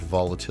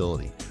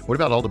volatility? What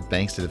about all the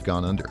banks that have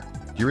gone under?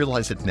 Do you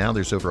realize that now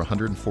there's over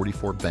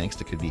 144 banks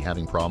that could be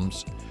having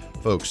problems?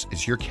 Folks,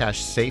 is your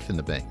cash safe in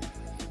the bank?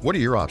 What are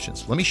your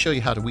options? Let me show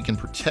you how we can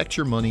protect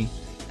your money,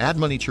 add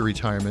money to your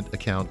retirement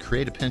account,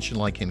 create a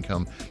pension-like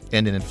income,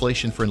 and an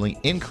inflation-friendly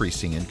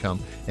increasing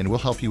income, and we'll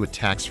help you with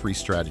tax-free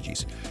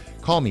strategies.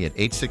 Call me at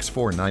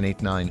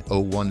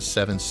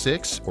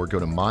 864-989-0176 or go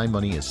to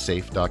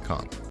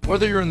mymoneyissafe.com.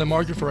 Whether you're in the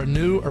market for a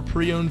new or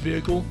pre-owned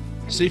vehicle,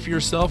 see for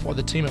yourself why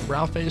the team at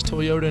Ralph Hayes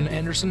Toyota in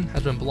Anderson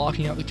has been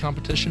blocking out the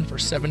competition for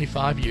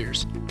 75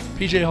 years.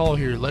 PJ Hall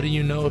here, letting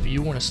you know if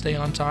you want to stay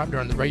on top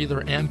during the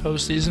regular and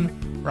postseason,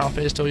 Ralph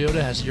Hayes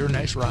Toyota has your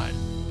next ride.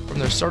 From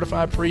their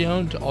certified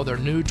pre-owned to all their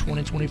new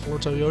 2024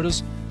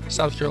 Toyotas,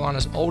 South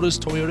Carolina's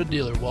oldest Toyota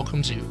dealer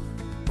welcomes you.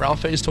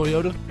 Ralph Hayes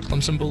Toyota,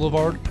 Clemson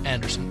Boulevard,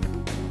 Anderson.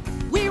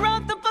 We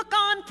wrote the book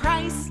on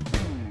price.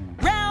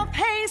 Ralph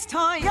Hayes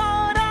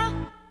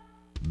Toyota.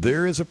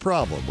 There is a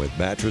problem with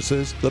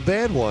mattresses. The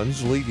bad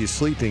ones leave you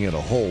sleeping in a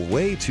hole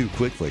way too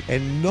quickly,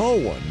 and no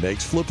one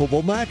makes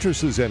flippable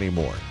mattresses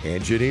anymore.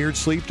 Engineered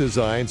Sleep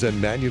designs and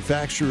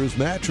manufacturers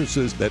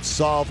mattresses that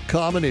solve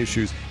common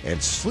issues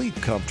and sleep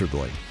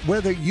comfortably.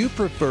 Whether you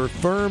prefer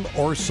firm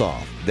or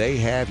soft, they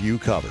have you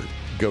covered.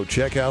 Go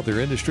check out their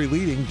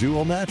industry-leading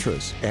dual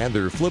mattress and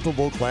their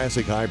flippable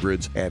classic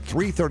hybrids at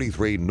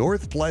 333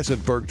 North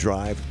Pleasantburg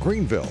Drive,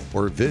 Greenville,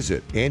 or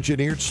visit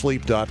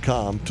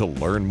engineeredsleep.com to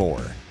learn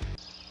more.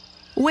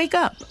 Wake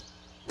up.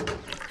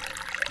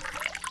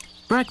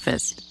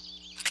 Breakfast.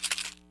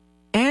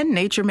 And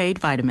Nature Made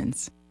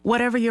vitamins.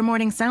 Whatever your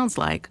morning sounds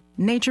like,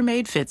 Nature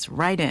Made fits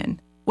right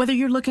in. Whether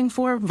you're looking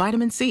for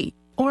vitamin C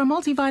or a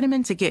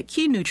multivitamin to get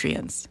key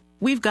nutrients,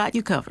 we've got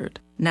you covered.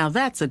 Now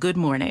that's a good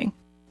morning.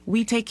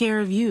 We take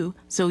care of you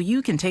so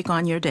you can take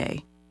on your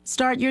day.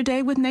 Start your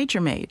day with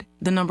Nature Made,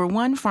 the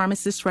 #1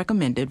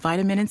 pharmacist-recommended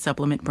vitamin and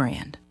supplement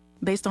brand.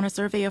 Based on a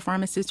survey of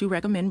pharmacists who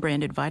recommend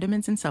branded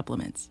vitamins and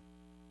supplements.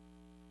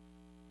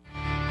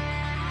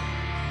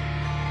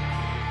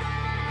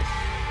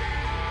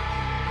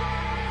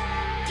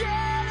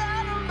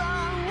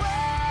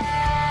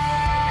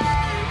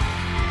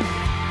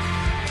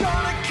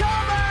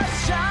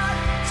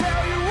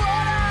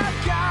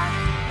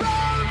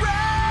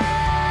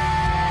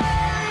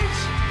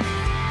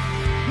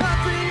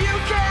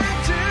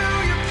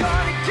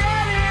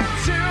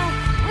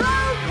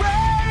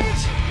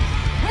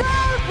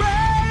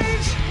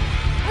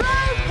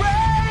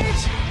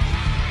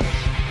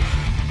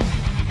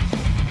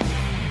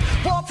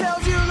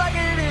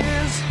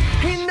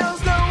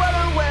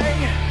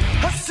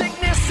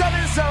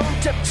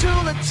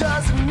 Tula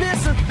doesn't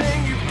miss a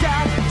thing. You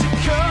got to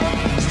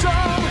come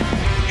strong.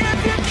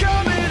 If you're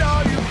coming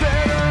on, you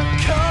better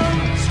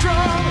come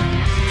strong.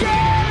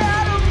 Get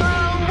out of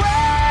my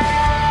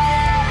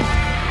way.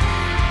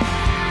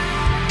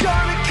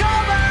 Gonna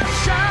come and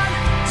shine.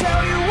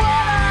 Tell you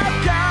what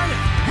I've got.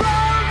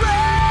 Road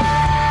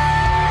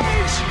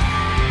rage.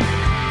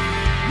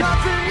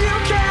 Nothing you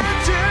can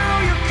do.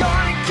 You're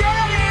gonna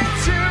get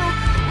into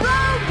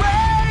road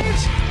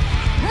rage.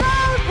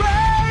 Road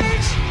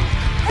rage.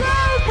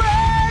 Road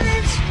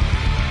rage.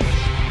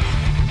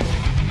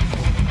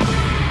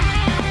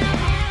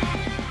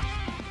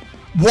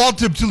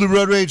 Welcome to the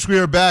Road Rage. We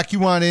are back. You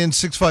want in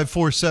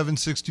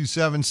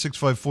 654-7627,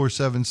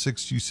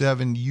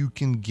 654-7627. You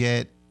can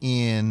get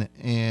in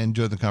and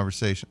join the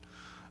conversation.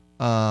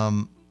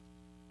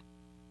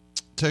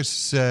 Texas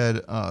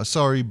said,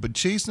 sorry, but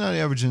Chase not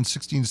averaging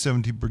 16 to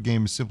 17 per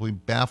game is simply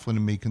baffling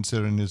to me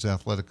considering his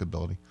athletic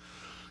ability.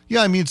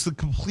 Yeah, I mean, it's the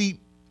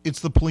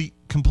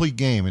complete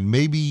game, and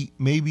maybe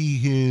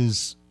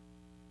his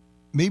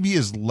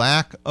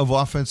lack of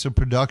offensive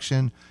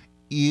production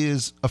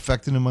is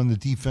affecting him on the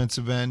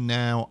defensive end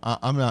now.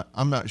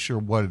 I'm not sure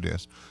what it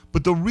is,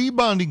 but the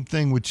rebounding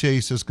thing with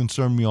Chase has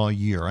concerned me all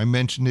year. I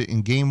mentioned it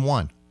in game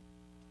one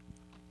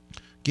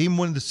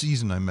of the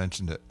season. I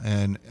mentioned it,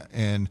 and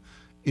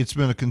it's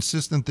been a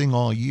consistent thing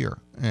all year,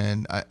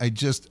 and I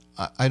don't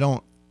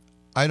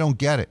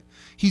get it.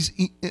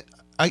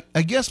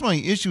 I guess my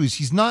issue is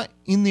he's not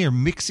in there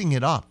mixing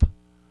it up.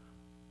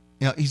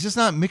 You know, he's just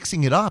not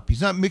mixing it up.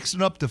 He's not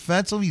mixing up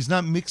defensively. He's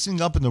not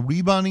mixing up in the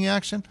rebounding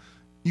action.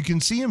 You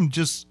can see him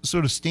just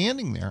sort of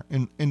standing there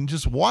and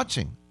just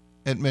watching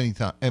at many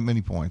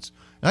points.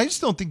 And I just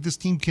don't think this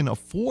team can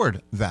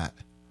afford that.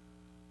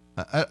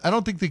 I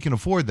don't think they can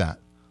afford that.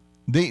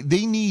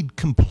 They need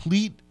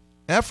complete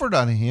effort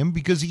out of him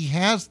because he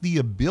has the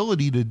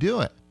ability to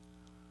do it.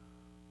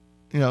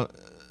 You know,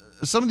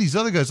 some of these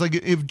other guys, like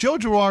if Joe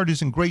Girard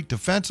isn't great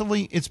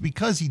defensively, it's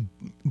because he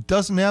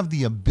doesn't have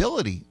the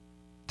ability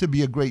to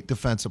be a great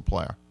defensive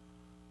player.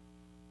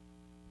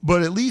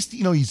 But at least,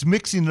 you know, he's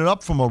mixing it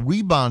up from a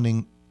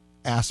rebounding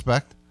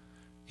aspect.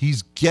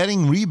 He's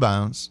getting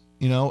rebounds,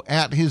 you know,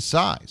 at his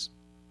size.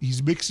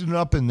 He's mixing it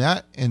up in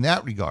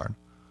that regard.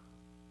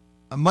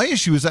 My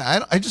issue is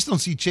I just don't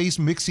see Chase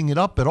mixing it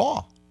up at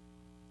all.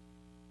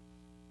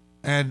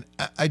 And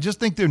I just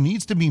think there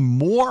needs to be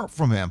more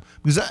from him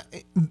because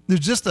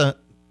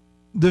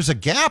there's a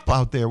gap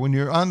out there when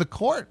you're on the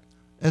court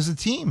as a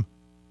team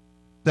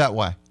that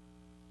way.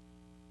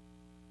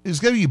 There's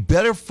got to be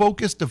better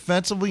focus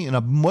defensively and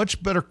a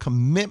much better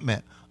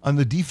commitment on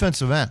the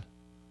defensive end.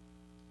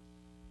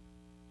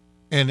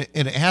 And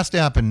it has to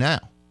happen now.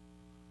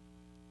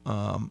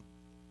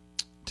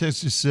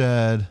 Texas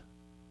said,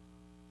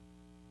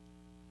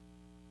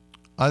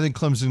 I think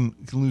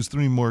Clemson can lose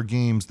 3 more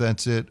games.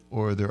 That's it,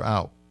 or they're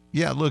out.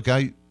 Yeah, look,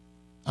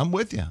 I'm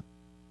with you.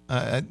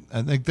 I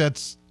think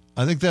that's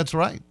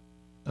right.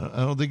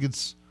 I don't think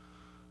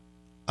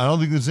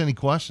there's any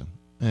question.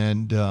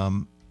 And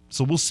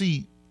so we'll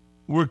see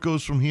where it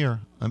goes from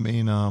here. I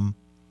mean,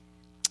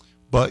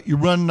 but you're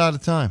running out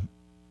of time.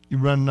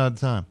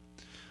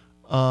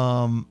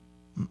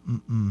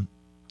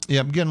 Yeah,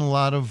 I'm getting a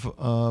lot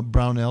of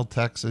Brownell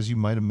texts, as you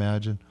might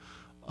imagine.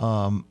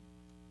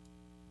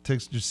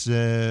 Text just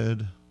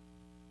said,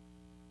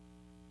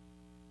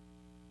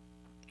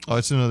 oh,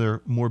 it's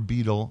another more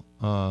Beetle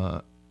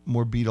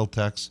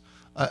text.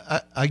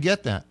 I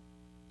get that.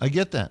 I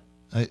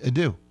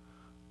do.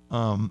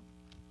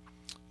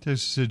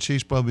 Text said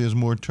Chase probably has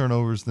more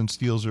turnovers than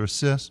steals or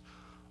assists.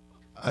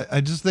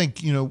 I just think,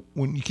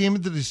 when you came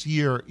into this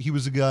year, he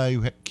was a guy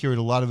who carried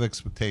a lot of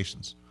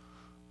expectations.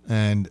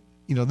 And,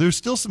 there's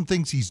still some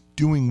things he's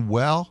doing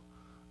well,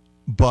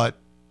 but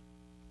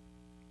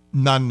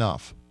not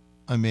enough.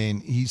 I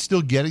mean, he's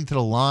still getting to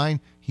the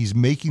line. He's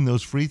making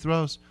those free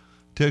throws.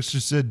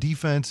 Texter said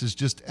defense is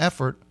just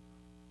effort.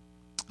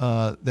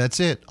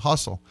 That's it.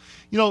 Hustle.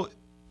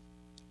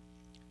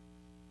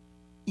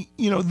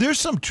 There's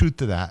some truth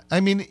to that. I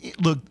mean,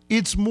 look,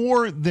 it's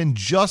more than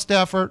just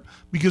effort,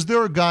 because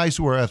there are guys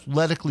who are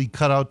athletically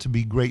cut out to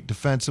be great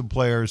defensive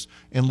players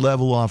and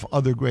level off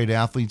other great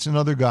athletes, and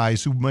other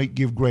guys who might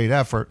give great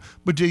effort,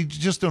 but they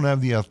just don't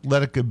have the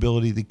athletic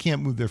ability. They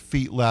can't move their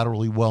feet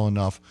laterally well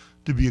enough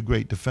to be a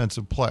great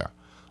defensive player.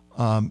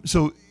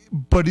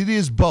 But it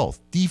is both.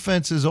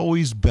 Defense has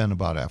always been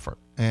about effort,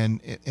 and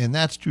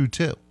that's true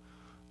too.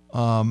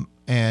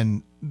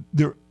 And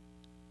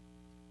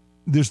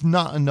there's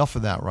not enough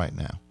of that right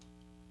now.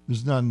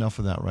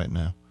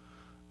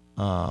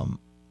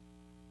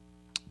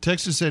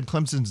 Texas said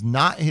Clemson's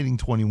not hitting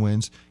 20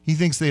 wins. He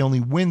thinks they only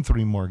win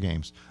 3 more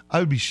games. I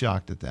would be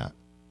shocked at that.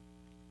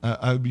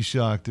 I would be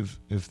shocked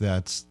if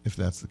that's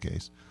the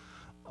case.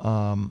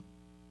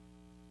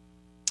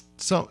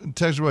 So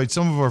Texas writes,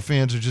 some of our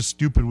fans are just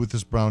stupid with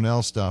this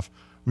Brownell stuff.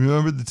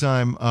 Remember the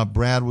time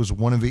Brad was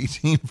 1 of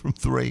 18 from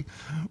 3?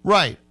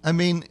 Right. I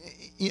mean,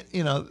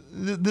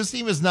 this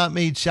team has not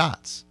made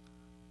shots.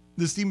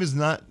 This team has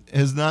not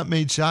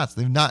made shots.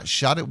 They've not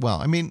shot it well.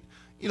 I mean,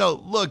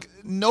 look,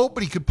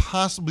 nobody could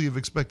possibly have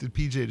expected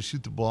PJ to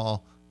shoot the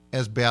ball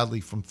as badly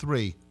from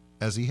 3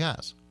 as he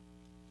has.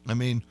 I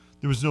mean,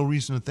 there was no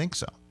reason to think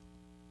so.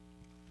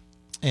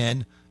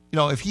 And,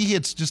 if he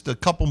hits just a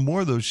couple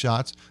more of those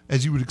shots,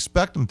 as you would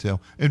expect him to,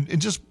 and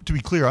just to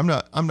be clear, I'm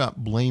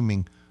not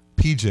blaming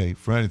PJ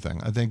for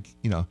anything. I think,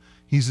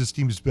 he's this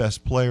team's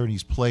best player, and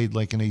he's played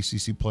like an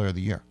ACC player of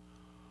the year.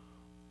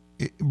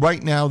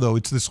 Right now, though,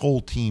 it's this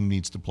whole team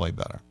needs to play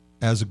better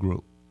as a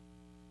group.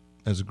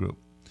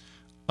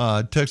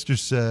 Texter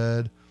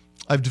said,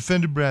 I've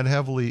defended Brad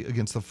heavily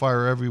against the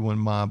fire everyone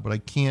mob, but I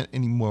can't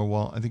anymore.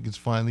 Well, I think it's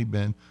finally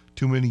been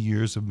too many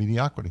years of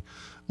mediocrity.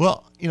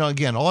 Well,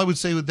 again, all I would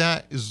say with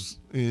that is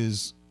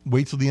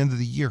wait till the end of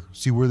the year,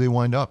 see where they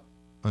wind up.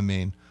 I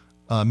mean,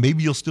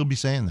 maybe you'll still be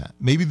saying that.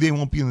 Maybe they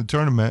won't be in the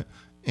tournament,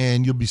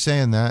 and you'll be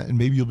saying that, and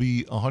maybe you'll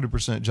be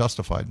 100%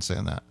 justified in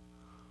saying that.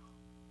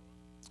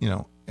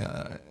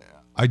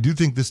 I do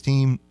think this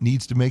team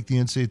needs to make the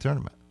NCAA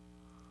tournament.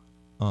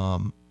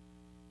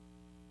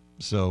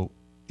 So,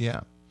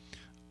 yeah.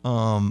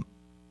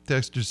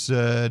 Dexter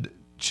said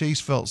Chase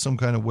felt some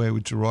kind of way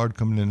with Girard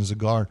coming in as a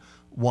guard.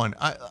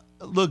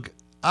 Look,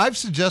 I've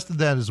suggested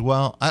that as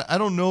well. I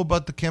don't know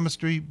about the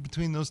chemistry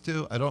between those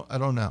two. I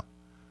don't know.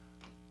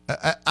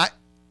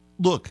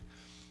 Look,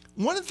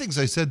 one of the things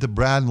I said to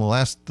Brad in the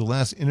last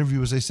interview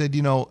was I said,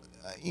 in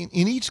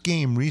each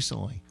game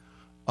recently,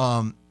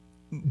 Dylan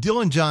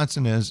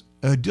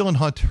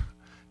Hunter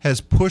has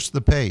pushed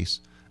the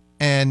pace,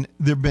 and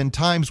there have been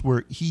times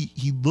where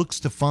he looks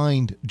to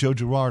find Joe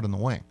Girard on the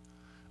wing.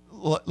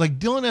 Like,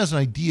 Dylan has an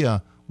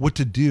idea what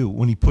to do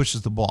when he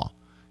pushes the ball.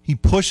 He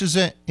pushes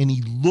it, and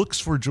he looks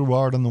for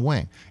Girard on the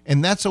wing,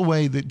 and that's a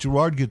way that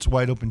Girard gets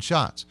wide open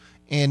shots.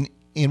 And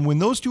when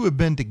those two have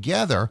been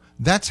together,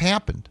 that's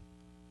happened.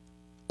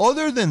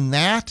 Other than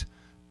that,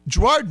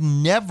 Girard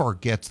never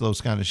gets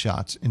those kind of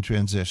shots in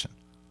transition.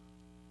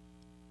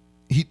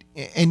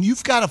 And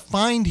you've got to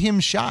find him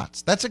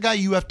shots. That's a guy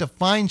you have to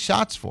find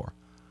shots for.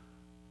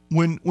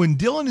 When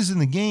Dylan is in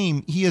the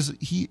game, he has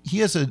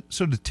a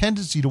sort of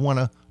tendency to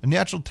a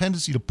natural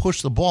tendency to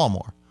push the ball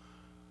more.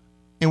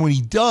 And when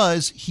he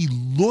does, he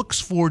looks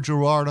for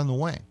Girard on the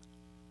wing.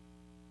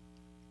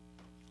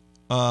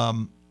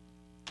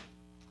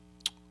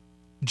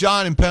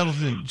 John in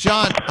Pendleton.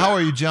 John, how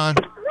are you, John?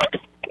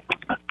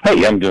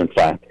 Hey, I'm doing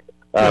fine.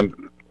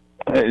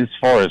 As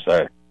far as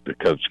the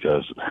coach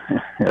goes,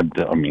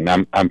 I mean,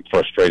 I'm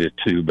frustrated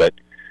too, but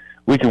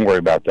we can worry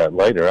about that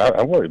later.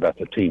 I worry about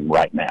the team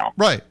right now.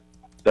 Right.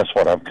 That's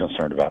what I'm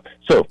concerned about.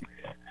 So,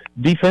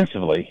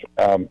 defensively,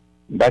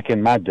 back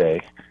in my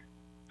day,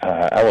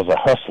 I was a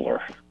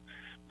hustler,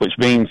 which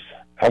means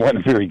I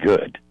wasn't very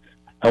good.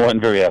 I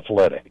wasn't very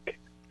athletic.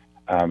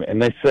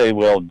 And they say,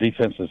 well,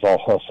 defense is all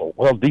hustle.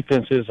 Well,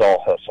 defense is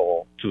all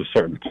hustle to a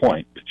certain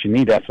point, but you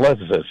need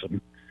athleticism,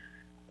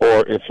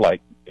 or if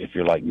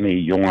you're like me,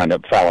 you'll wind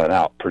up fouling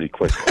out pretty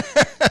quickly.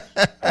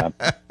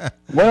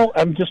 Well,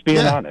 I'm just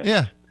being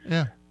honest.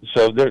 Yeah.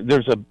 So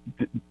there's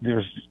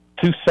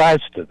two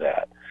sides to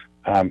that.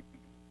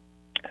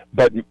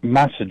 But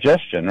my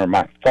suggestion or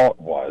my thought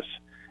was,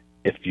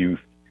 if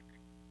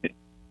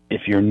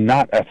you're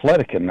not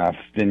athletic enough,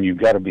 then you've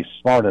got to be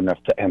smart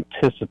enough to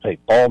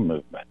anticipate ball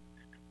movement,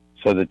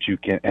 so that you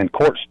can, and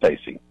court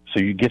spacing, so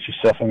you get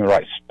yourself in the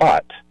right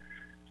spot,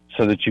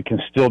 so that you can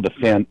still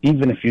defend,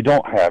 even if you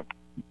don't have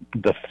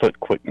the foot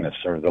quickness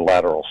or the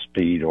lateral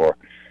speed, or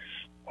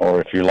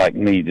if you're like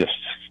me, just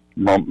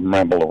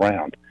ramble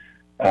around.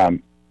 So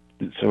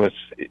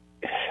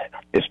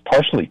it's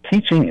partially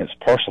teaching, it's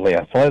partially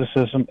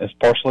athleticism, it's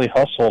partially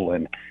hustle,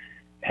 and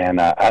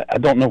I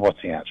don't know what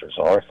the answers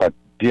are. If I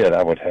did,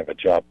 I would have a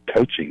job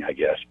coaching, I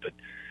guess.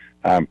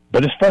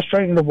 But it's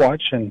frustrating to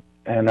watch,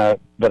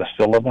 but I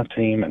still love my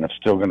team, and I'm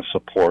still going to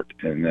support.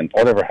 And then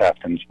whatever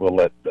happens, we'll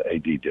let the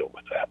AD deal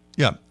with that.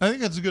 Yeah, I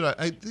think that's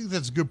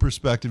a good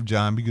perspective,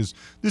 John, because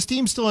this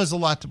team still has a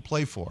lot to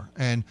play for,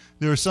 and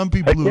there are some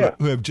people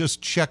who have just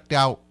checked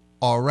out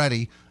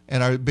already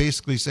and are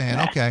basically saying,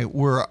 okay,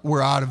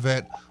 we're out of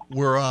it.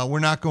 We're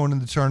not going to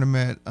the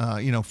tournament.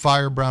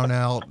 Fire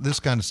Brownell,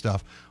 this kind of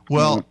stuff.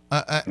 Well,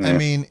 I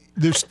mean,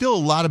 there's still a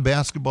lot of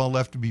basketball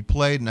left to be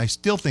played, and I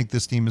still think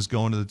this team is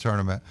going to the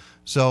tournament.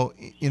 So,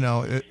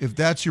 if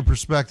that's your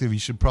perspective, you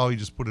should probably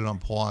just put it on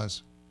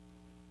pause.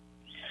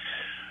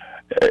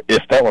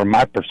 If that were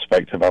my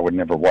perspective, I would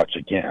never watch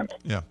again.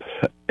 Yeah.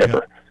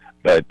 Ever. Yeah.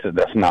 But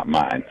that's not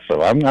mine.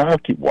 So I'll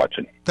keep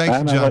watching.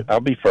 Thanks, John.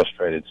 I'll be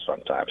frustrated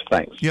sometimes.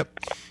 Thanks. Yep.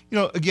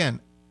 Again,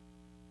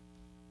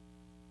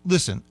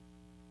 listen,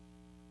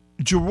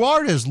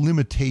 Girard has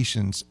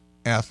limitations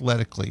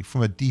athletically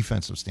from a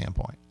defensive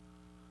standpoint.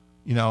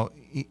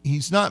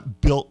 He's not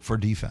built for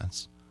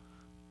defense.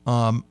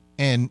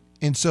 And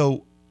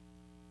so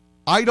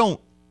I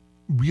don't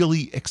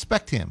really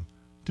expect him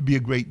to be a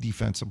great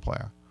defensive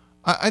player.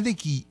 I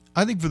think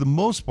for the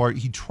most part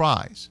he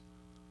tries.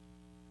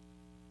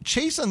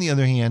 Chase, on the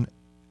other hand,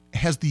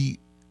 has the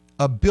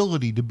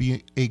ability to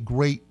be a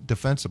great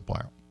defensive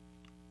player,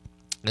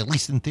 at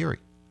least in theory.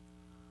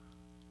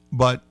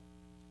 But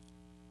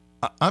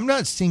I'm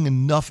not seeing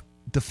enough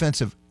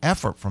defensive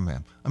effort from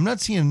him. I'm not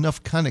seeing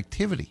enough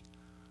connectivity.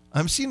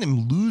 I'm seeing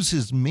him lose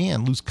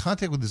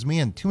contact with his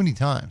man too many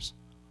times.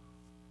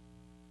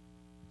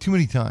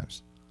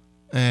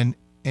 And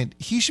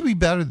he should be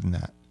better than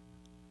that.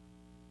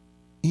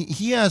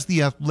 He has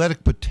the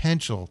athletic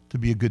potential to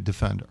be a good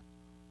defender.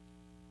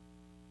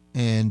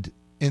 And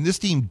this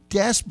team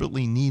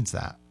desperately needs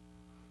that.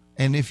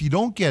 And if you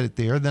don't get it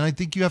there, then I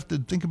think you have to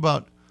think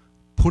about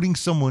putting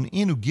someone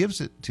in who gives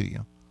it to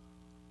you.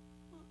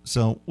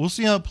 So we'll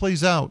see how it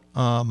plays out.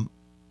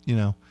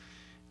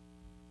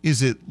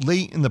 Is it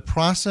late in the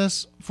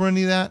process for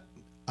any of that?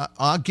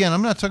 Again,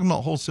 I'm not talking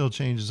about wholesale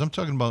changes. I'm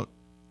talking about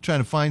trying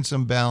to find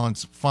some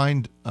balance,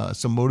 find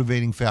some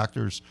motivating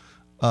factors,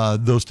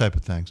 those type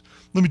of things.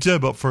 Let me tell you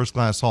about First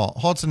Class Halt.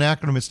 Halt's an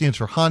acronym. It stands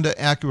for Honda,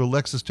 Acura,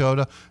 Lexus,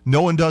 Toyota.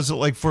 No one does it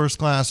like First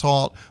Class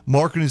Halt.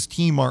 Mark and his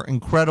team are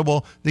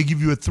incredible. They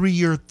give you a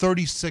 3-year,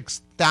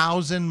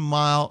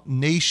 36,000-mile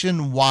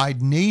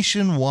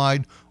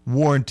nationwide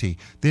warranty.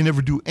 They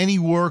never do any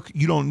work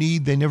you don't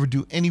need. They never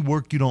do any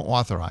work you don't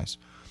authorize.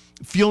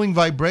 Feeling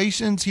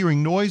vibrations,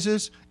 hearing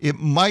noises, it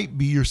might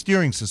be your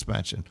steering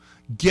suspension.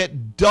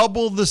 Get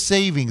double the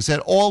savings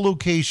at all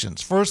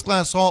locations. First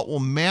Class Halt will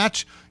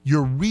match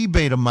your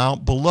rebate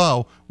amount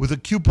below with a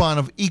coupon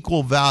of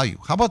equal value.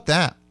 How about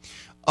that?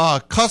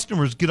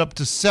 Customers get up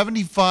to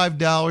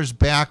 $75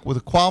 back with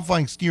a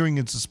qualifying steering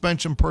and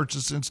suspension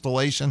purchase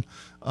installation.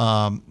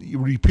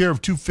 Repair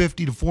of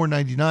 $250 to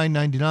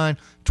 $499.99,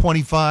 $25,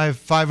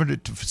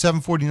 $500 to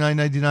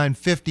 $749.99,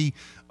 $50,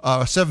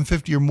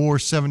 $750 or more,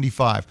 $75.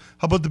 How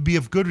about the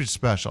BF Goodrich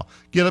special?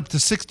 Get up to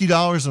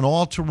 $60 on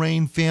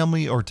all-terrain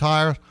family or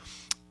tire,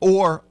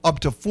 or up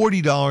to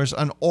 $40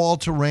 on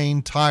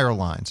all-terrain tire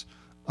lines.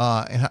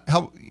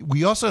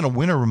 We also had a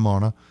winner,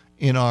 Ramona,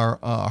 in our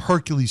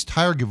Hercules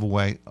tire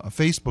giveaway, a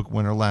Facebook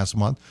winner last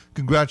month.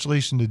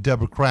 Congratulations to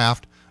Deborah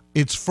Kraft.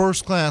 It's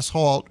First Class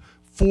Halt,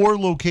 4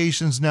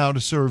 locations now to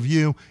serve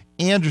you.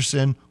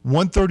 Anderson,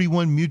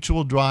 131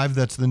 Mutual Drive,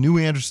 that's the new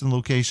Anderson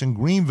location.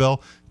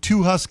 Greenville,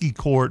 2 Husky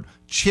Court.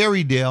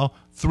 Cherrydale,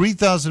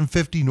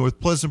 3050 North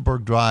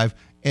Pleasantburg Drive.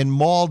 And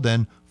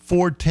Malden,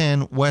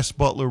 410 West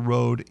Butler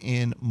Road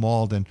in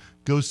Malden.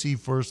 Go see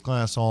First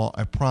Class Halt.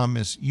 I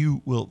promise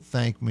you will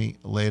thank me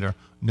later.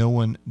 No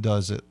one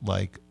does it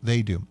like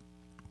they do.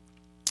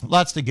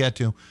 Lots to get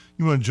to.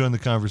 You want to join the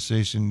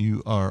conversation,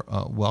 you are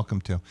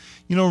welcome to.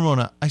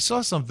 Ramona, I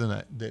saw something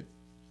that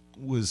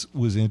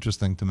was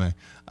interesting to me.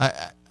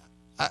 I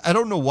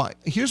don't know why.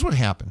 Here's what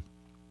happened.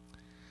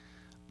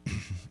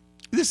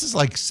 this is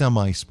like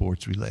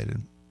semi-sports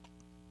related.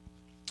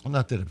 Well,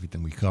 not that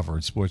everything we cover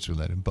is sports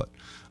related, but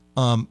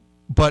I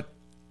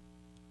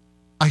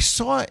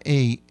saw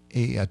a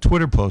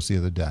Twitter post the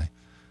other day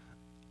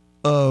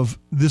of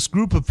this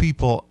group of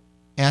people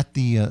at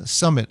the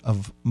summit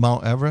of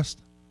Mount Everest.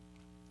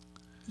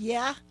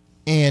 Yeah.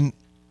 And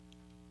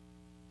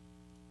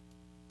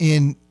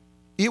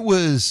it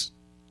was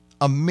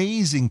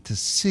amazing to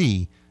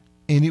see,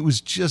 and it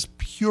was just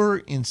pure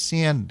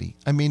insanity.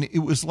 I mean, it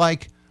was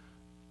like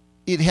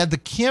it had the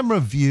camera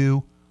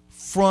view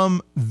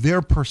from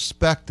their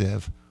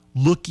perspective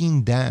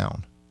looking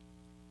down.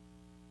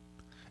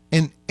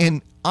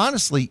 And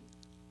honestly,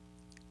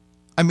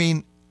 I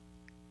mean,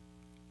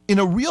 in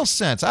a real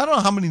sense, I don't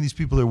know how many of these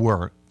people there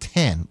were,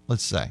 10,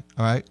 let's say,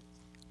 all right?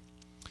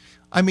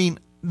 I mean,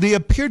 they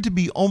appeared to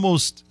be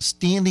almost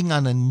standing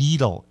on a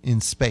needle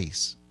in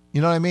space.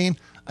 You know what I mean?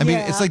 I mean,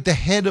 it's like the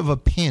head of a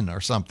pin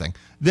or something.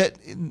 That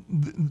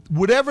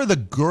whatever the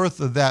girth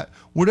of that,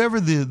 whatever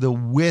the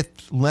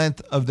width,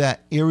 length of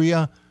that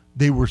area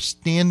they were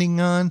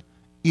standing on,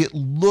 it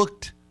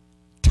looked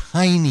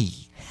tiny.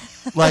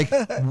 Like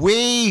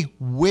way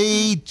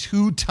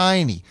too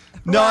tiny.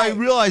 Now I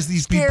realize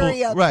these Scary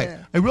people, up right?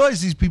 there. I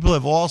realize these people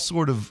have all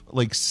sort of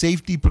like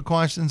safety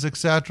precautions,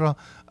 etc.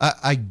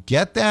 I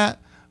get that,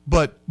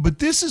 but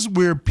this is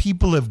where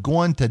people have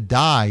gone to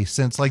die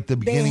since like the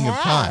beginning of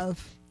time.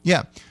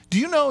 Yeah. Do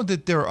you know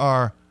that there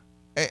are,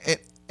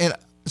 and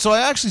so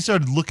I actually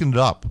started looking it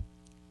up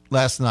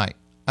last night.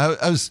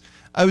 I was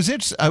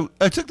interested.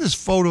 I took this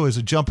photo as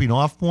a jumping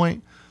off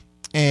point,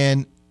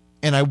 and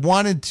I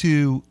wanted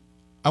to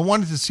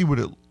see what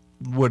it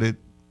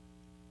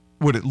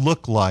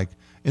looked like,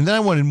 and then I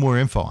wanted more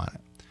info on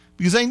it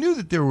because I knew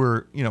that there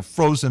were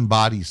frozen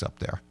bodies up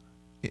there.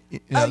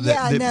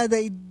 I know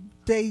they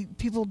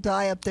people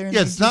die up there and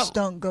they just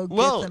don't go get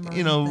them. Or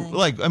anything.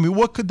 Like I mean,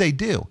 what could they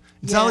do?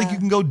 It's not like you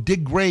can go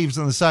dig graves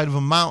on the side of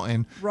a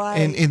mountain,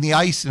 and in the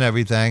ice and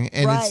everything,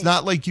 and it's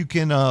not like you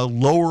can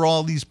lower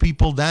all these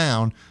people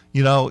down.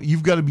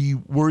 You've got to be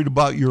worried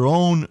about your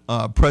own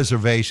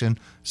preservation.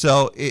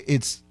 So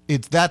it's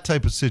that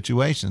type of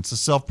situation. It's a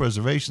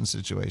self-preservation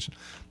situation.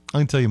 I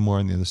can tell you more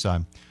on the other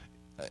side.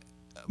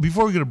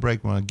 Before we go to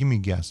break, Ron, give me a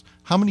guess.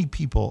 How many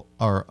people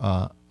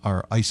are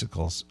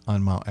icicles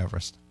on Mount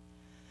Everest?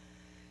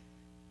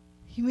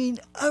 You mean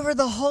over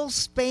the whole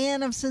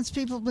span of since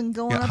people have been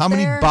going up how there?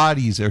 many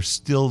bodies are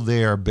still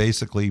there,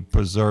 basically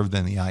preserved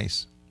in the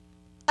ice?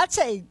 I'd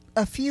say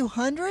a few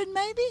hundred,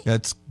 maybe.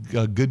 That's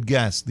a good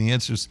guess. The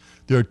answer is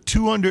there are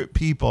 200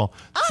 people.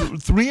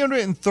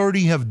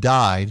 330 have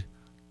died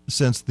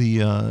since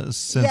the I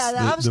was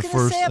the going to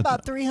first. say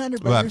about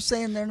 300, but you're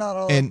saying they're not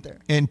all up there.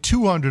 And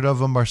 200 of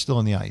them are still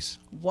in the ice.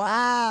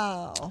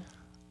 Wow.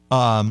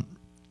 And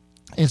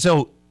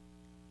so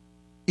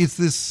it's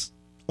this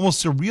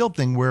almost surreal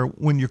thing where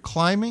when you're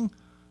climbing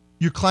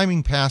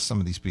past some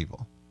of these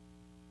people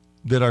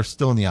that are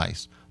still in the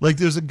ice. Like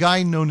there's a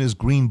guy known as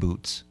Green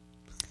Boots.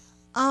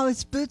 Oh,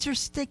 his boots are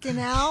sticking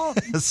out.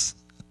 Yes.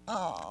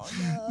 Oh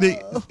no. You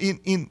have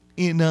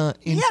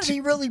to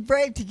be really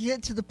brave to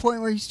get to the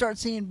point where you start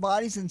seeing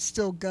bodies and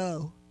still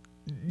go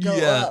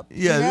up.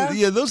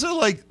 Yeah. Those are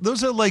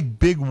like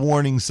big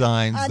warning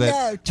signs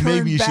that Turn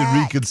maybe you should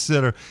back.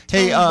 reconsider.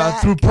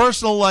 Back. Through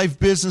personal life,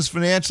 business,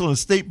 financial, and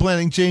estate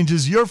planning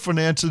changes, your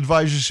financial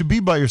advisor should be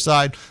by your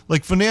side,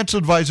 like financial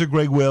advisor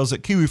Greg Wales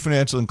at Kiwi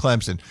Financial in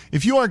Clemson.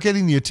 If you aren't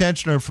getting the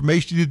attention or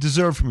information you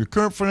deserve from your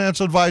current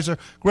financial advisor,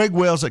 Greg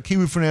Wales at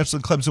Kiwi Financial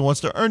in Clemson wants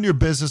to earn your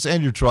business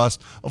and your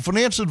trust. A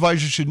financial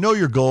advisor should know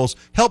your goals,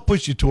 help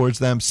push you towards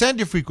them, send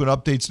you frequent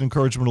updates and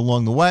encouragement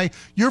along the way.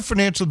 Your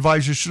financial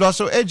advisor should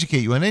also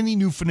educate you on any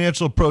new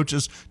financial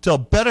approaches to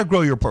help better grow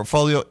your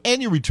portfolio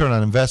and your return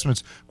on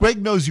investments. Greg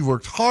knows you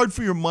worked hard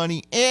for your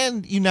money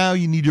and you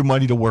need your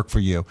money to work for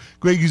you.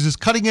 Greg uses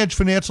cutting-edge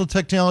financial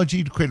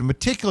technology to create a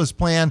meticulous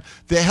plan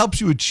that helps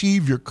you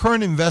achieve your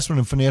current investment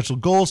and financial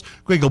goals.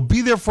 Greg will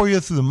be there for you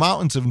through the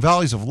mountains and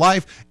valleys of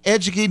life,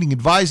 educating,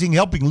 advising,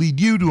 helping lead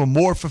you to a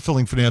more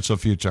fulfilling financial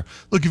future.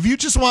 Look, if you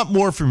just want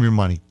more from your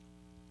money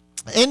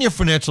and your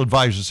financial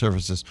advisor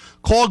services,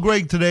 call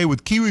Greg today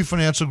with Kiwi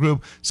Financial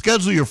Group.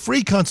 Schedule your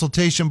free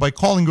consultation by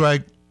calling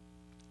Greg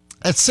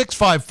at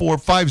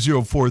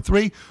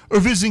 654-5043 or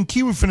visiting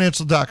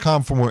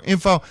kiwifinancial.com for more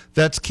info.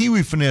 That's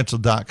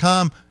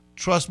kiwifinancial.com.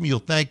 Trust me, you'll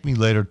thank me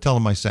later. Tell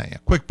them I sent you.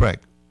 Quick break.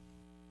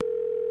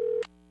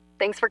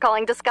 Thanks for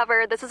calling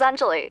Discover. This is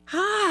Anjali.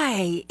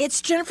 Hi,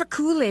 it's Jennifer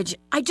Coolidge.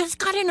 I just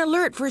got an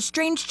alert for a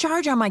strange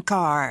charge on my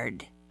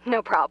card.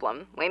 No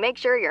problem. We make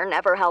sure you're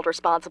never held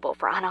responsible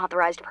for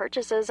unauthorized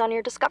purchases on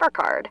your Discover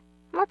card.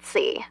 Let's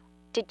see.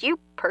 Did you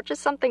purchase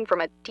something from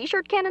a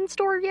t-shirt cannon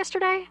store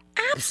yesterday?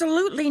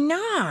 Absolutely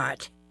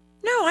not.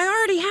 No, I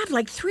already have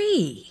like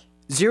 3.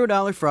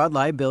 $0 fraud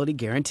liability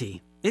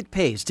guarantee. It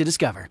pays to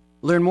Discover.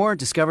 Learn more at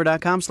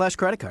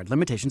discover.com/creditcard.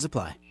 Limitations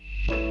apply.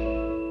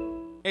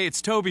 Hey,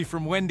 it's Toby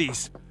from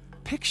Wendy's.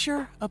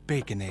 Picture a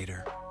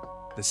Baconator.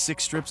 The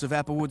 6 strips of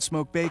Applewood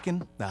smoked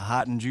bacon, the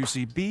hot and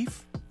juicy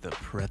beef, the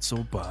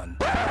pretzel bun.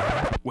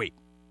 Wait,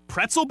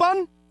 pretzel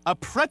bun? a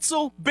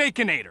pretzel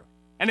baconator.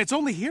 And it's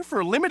only here for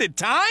a limited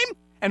time?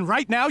 And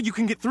right now you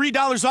can get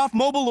 $3 off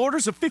mobile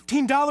orders of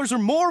 $15 or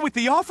more with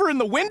the offer in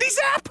the Wendy's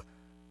app?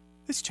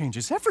 This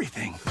changes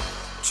everything.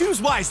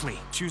 Choose wisely.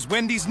 Choose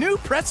Wendy's new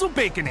Pretzel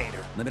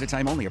Baconator. Limited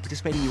time only. At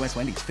participating U.S.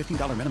 Wendy's.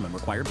 $15 minimum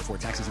required before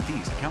taxes and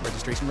fees. Account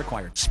registration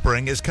required.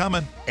 Spring is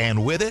coming,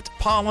 and with it,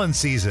 pollen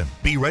season.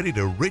 Be ready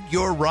to rid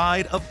your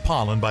ride of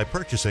pollen by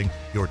purchasing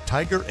your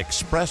Tiger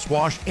Express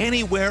Wash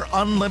Anywhere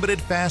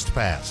Unlimited Fast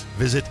Pass.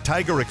 Visit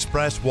Tiger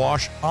Express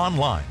Wash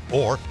online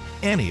or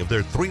any of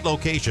their 3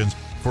 locations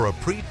for a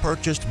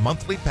pre-purchased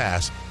monthly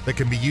pass that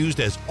can be used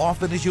as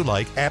often as you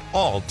like at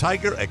all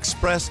Tiger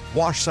Express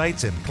wash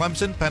sites in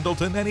Clemson,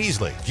 Pendleton, and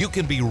Easley. You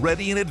can be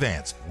ready in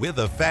advance with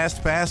a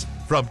fast pass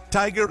from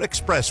Tiger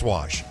Express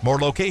Wash. More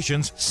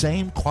locations,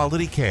 same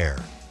quality care.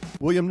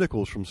 William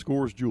Nichols from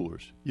Scores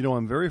Jewelers. You know,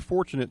 I'm very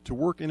fortunate to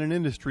work in an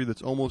industry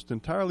that's almost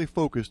entirely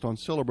focused on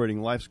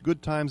celebrating life's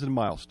good times and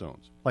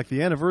milestones. Like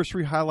the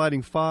anniversary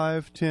highlighting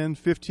 5, 10,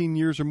 15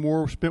 years or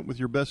more spent with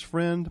your best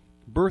friend,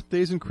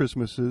 birthdays and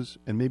Christmases,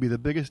 and maybe the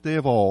biggest day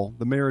of all,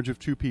 the marriage of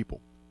 2 people.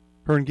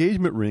 Her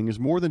engagement ring is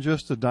more than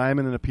just a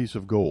diamond and a piece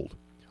of gold.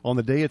 On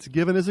the day it's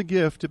given as a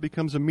gift, it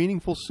becomes a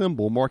meaningful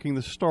symbol marking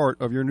the start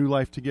of your new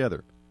life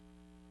together.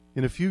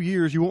 In a few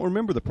years, you won't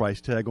remember the price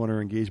tag on her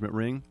engagement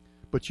ring,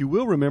 but you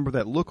will remember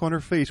that look on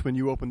her face when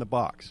you open the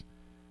box.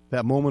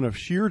 That moment of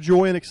sheer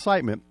joy and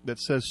excitement that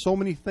says so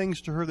many things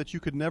to her that you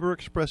could never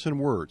express in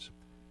words.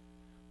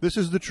 This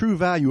is the true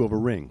value of a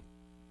ring.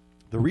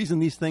 The reason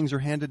these things are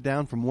handed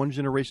down from one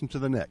generation to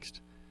the next.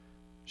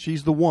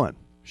 She's the one.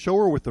 Show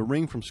her with the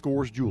ring from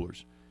Scores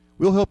Jewelers.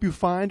 We'll help you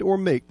find or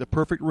make the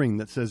perfect ring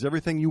that says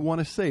everything you want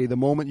to say the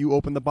moment you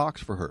open the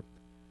box for her.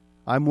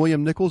 I'm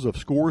William Nichols of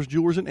Scores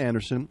Jewelers in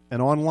Anderson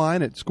and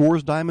online at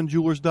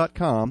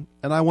scoresdiamondjewelers.com,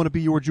 and I want to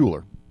be your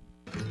jeweler.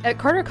 At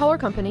Carter Color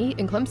Company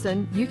in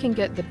Clemson, you can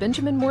get the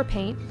Benjamin Moore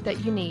paint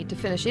that you need to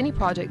finish any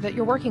project that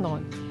you're working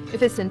on.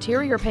 If it's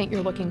interior paint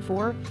you're looking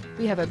for,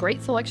 we have a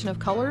great selection of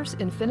colors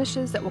and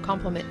finishes that will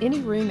complement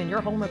any room in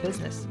your home or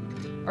business.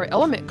 Our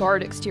Element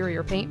Guard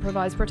exterior paint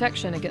provides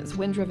protection against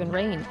wind-driven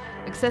rain,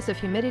 excessive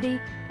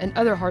humidity, and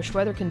other harsh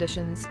weather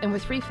conditions, and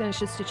with 3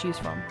 finishes to choose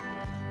from.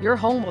 Your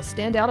home will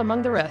stand out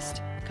among the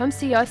rest. Come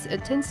see us at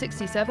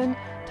 1067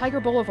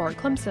 Tiger Boulevard,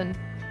 Clemson,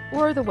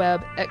 or the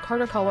web at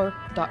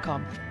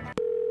cartercolor.com.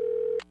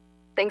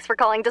 Thanks for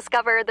calling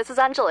Discover. This is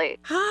Anjali.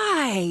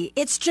 Hi,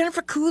 it's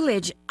Jennifer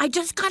Coolidge. I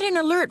just got an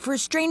alert for a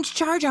strange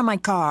charge on my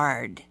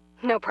card.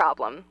 No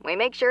problem. We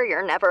make sure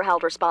you're never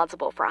held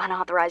responsible for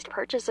unauthorized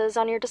purchases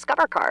on your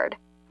Discover card.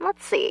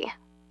 Let's see.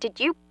 Did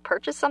you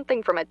purchase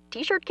something from a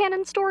t-shirt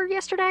cannon store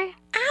yesterday?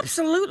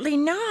 Absolutely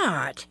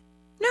not.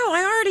 No,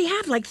 I already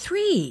have like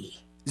 3.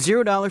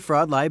 $0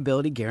 fraud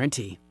liability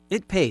guarantee.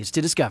 It pays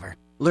to Discover.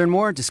 Learn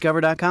more at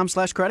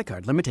discover.com/credit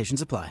card.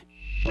 Limitations apply.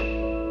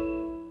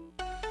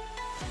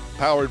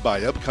 Powered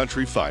by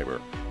Upcountry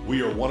Fiber.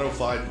 We are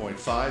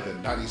 105.5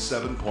 and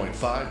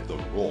 97.5 The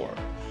Roar.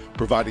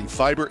 Providing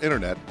fiber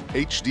internet,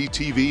 HD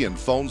TV, and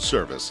phone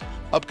service,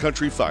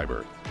 Upcountry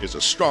Fiber is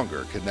a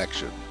stronger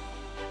connection.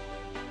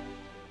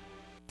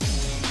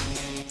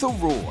 The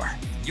Roar,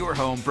 your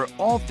home for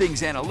all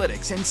things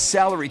analytics and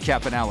salary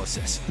cap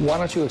analysis. Why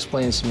don't you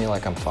explain this to me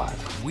like I'm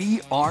 5?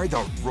 We are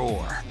The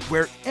Roar,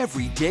 where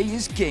every day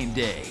is game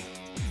day.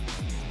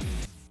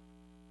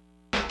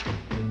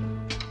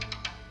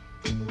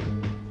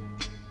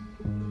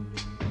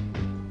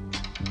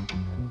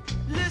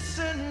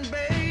 Listen,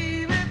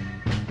 baby,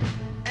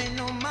 ain't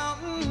no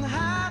mountain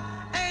high,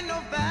 ain't no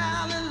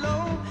valley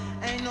low,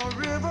 ain't no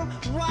river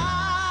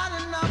wide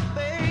enough,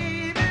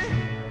 baby.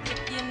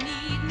 If you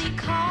need me,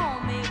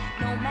 call me,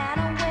 no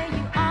matter where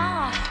you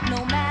are,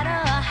 no matter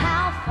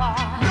how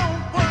far.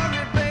 Don't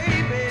worry,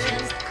 baby,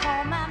 just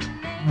call my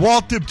name.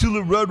 Walt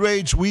Diptula Road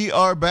Rage, we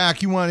are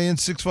back. You want in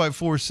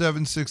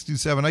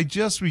 654-7627. I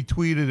just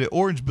retweeted it.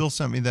 Orange Bill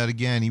sent me that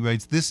again. He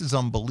writes, "This is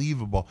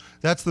unbelievable."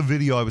 That's the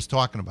video I was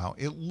talking about.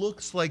 It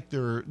looks like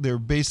they're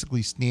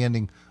basically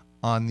standing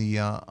on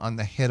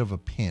the head of a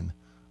pin.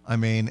 I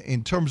mean,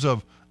 in terms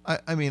of,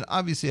 I mean,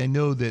 obviously I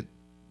know that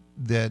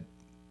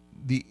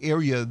the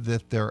area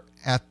that they're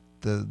at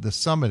the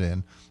summit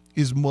in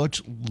is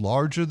much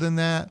larger than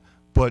that,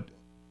 but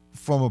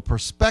from a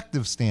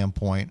perspective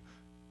standpoint,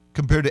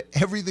 compared to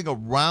everything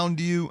around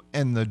you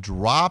and the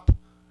drop,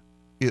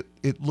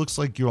 it looks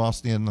like you're all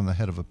standing on the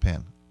head of a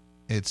pin.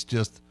 It's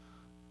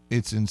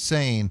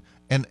insane.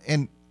 And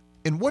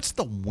what's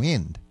the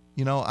wind?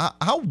 You know,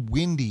 how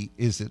windy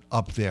is it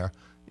up there?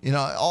 You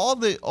know, all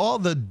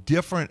the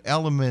different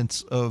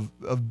elements of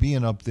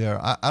being up there.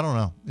 I don't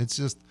know. It's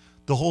just,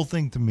 the whole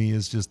thing to me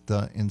is just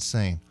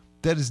insane.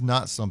 That is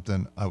not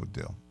something I would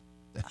do.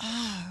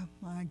 Oh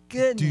my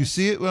goodness! Do you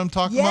see it? What I'm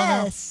talking about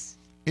now? Yes.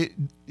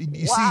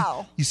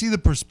 You see the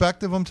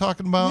perspective I'm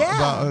talking about?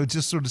 Yeah. It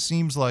just sort of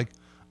seems like,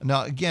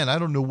 Now, again, I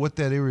don't know what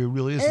that area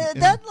really is. And it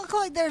doesn't look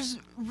like there's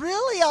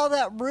really all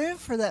that room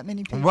for that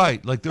many people.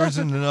 Right, like there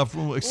isn't enough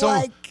room.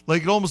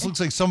 Like it almost looks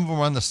like some of them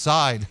are on the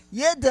side.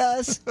 Yeah, it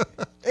does.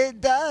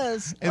 It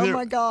does. And Oh there-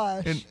 my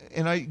gosh.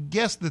 And I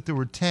guess that there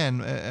were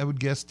 10. I would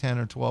guess 10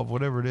 or 12,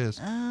 whatever it is.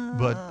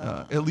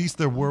 But at least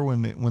there were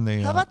when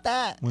they. How about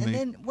that? when And they-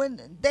 then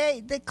when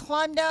they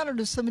climb down, or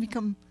does somebody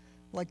come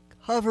like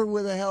hover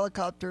with a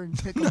helicopter and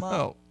pick them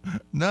up?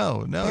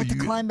 No. They have to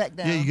climb back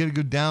Yeah, down. you got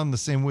to go down the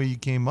same way you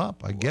came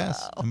up. I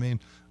guess. I mean,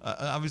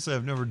 obviously,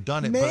 I've never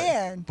done it.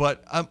 Man.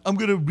 but I'm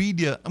going to read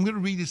you. I'm going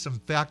to read you some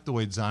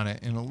factoids on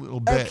it in a little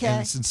bit, Okay.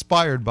 and it's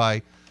inspired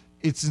by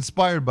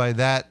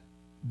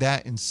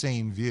that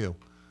insane view.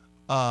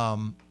 Let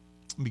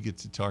me get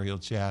to Tar Heel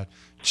Chad.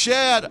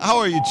 Chad, how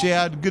are you,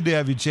 Chad? Good to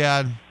have you,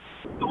 Chad.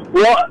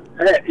 Well,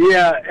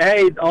 yeah,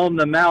 hey, on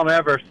the Mount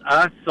Everest,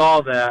 I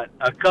saw that.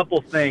 A couple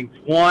things.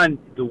 One,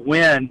 the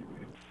wind,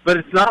 but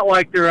it's not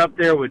like they're up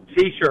there with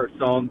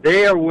T-shirts on.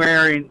 They are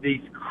wearing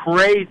these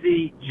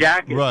crazy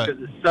jackets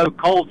because it's so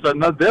cold, so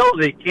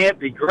mobility can't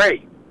be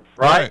great,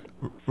 right?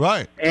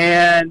 Right.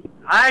 And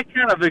I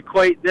kind of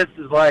equate this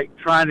as like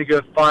trying to go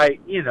fight,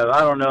 I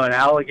don't know, an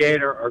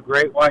alligator or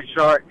great white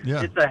shark.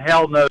 Yeah. It's a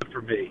hell no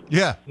for me.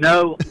 Yeah.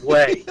 No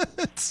way.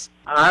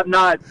 I'm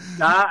not,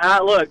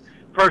 look,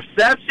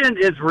 perception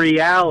is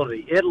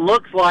reality. It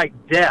looks like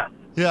death.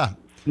 Yeah.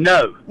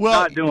 No,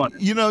 well, not doing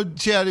it.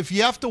 Chad, if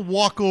you have to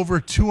walk over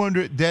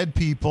 200 dead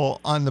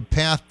people on the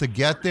path to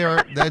get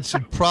there, that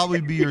should probably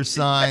be your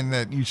sign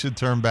that you should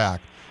turn back.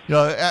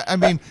 I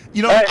mean,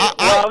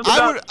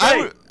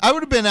 I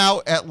would have been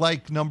out at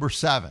like number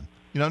 7.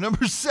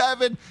 Number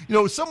 7,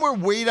 somewhere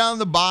way down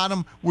the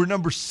bottom where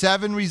number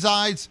 7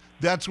 resides,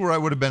 that's where I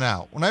would have been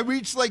out. When I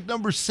reached like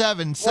number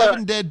 7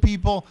 dead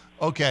people,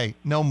 okay,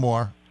 no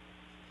more.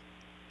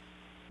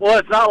 Well,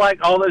 it's not like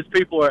all those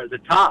people are at the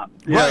top.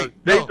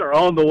 These are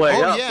on the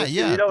way up.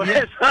 Yeah.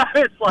 It's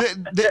like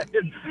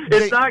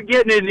it's not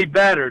getting any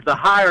better the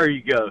higher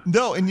you go.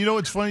 No, and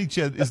what's funny,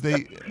 Chad, is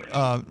they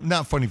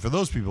not funny for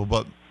those people,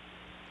 but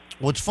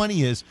what's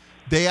funny is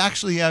they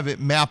actually have it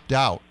mapped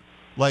out.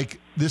 Like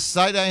this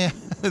site I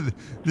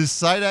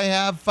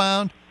have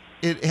found,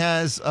 it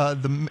has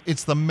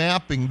it's the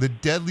mapping, the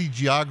deadly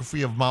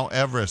geography of Mount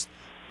Everest,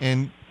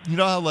 and you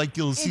know how like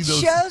you'll see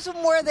those. It shows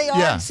them where they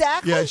are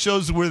exactly. Yeah, it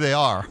shows where they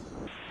are.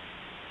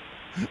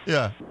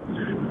 Yeah.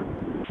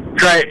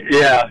 Great.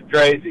 Yeah,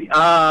 crazy.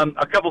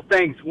 A couple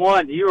things.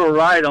 One, you were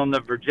right on the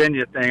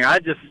Virginia thing. I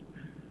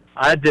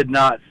did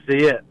not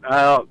see it.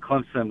 I thought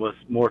Clemson was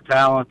more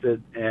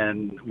talented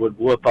and would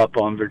whoop up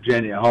on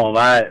Virginia at home.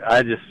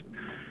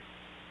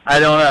 I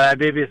don't know.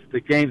 Maybe it's the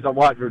games I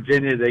watched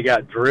Virginia. They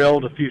got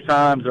drilled a few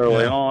times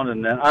early on,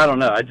 and then I don't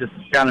know. I just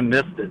kind of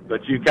missed it.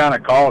 But you kind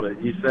of called it.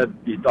 You said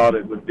you thought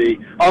it would be.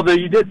 Although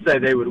you did say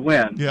they would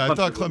win. Yeah, I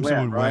thought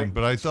Clemson would right? win,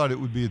 but I thought it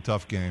would be a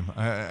tough game.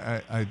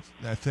 I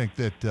think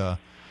that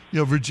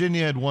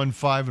Virginia had won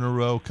 5 in a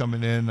row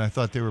coming in. I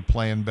thought they were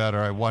playing better.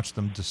 I watched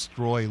them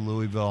destroy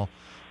Louisville,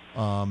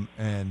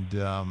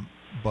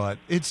 but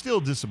it's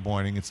still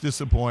disappointing. It's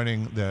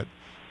disappointing that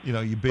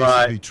you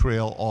basically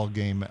trail all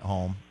game at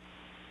home.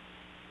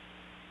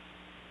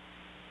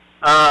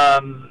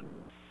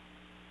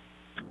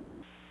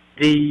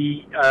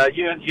 The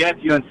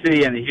UNC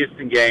and the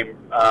Houston game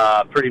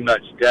pretty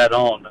much dead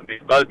on. I mean,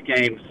 both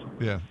games.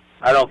 Yeah.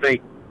 I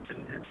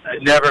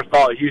never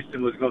thought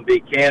Houston was going to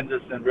beat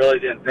Kansas, and really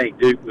didn't think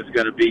Duke was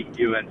going to beat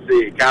UNC.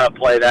 It kind of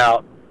played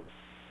out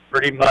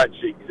pretty much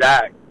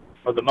exact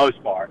for the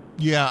most part.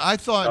 Yeah, I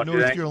thought Don't you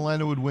North think?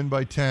 Carolina would win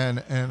by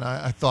 10, and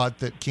I thought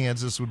that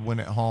Kansas would win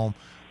at home.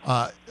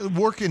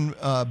 Working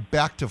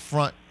back to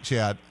front,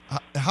 Chad,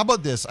 how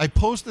about this? I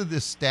posted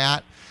this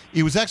stat.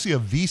 It was actually a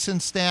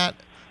VEASAN stat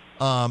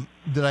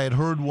that I had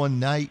heard one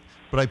night,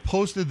 but I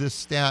posted this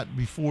stat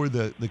before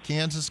the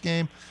Kansas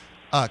game.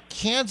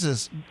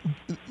 Kansas,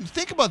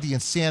 think about the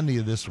insanity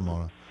of this,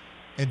 Ramona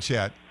and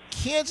Chad.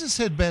 Kansas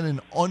had been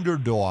an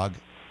underdog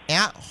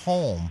at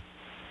home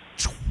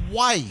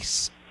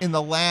twice in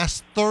the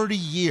last 30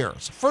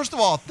 years. First of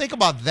all, think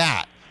about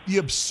that. The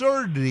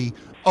absurdity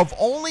of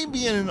only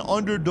being an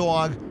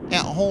underdog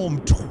at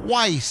home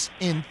twice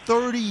in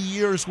 30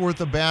 years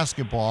worth of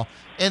basketball,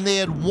 and they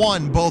had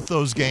won both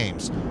those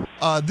games.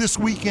 This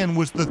weekend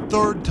was the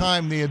third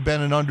time they had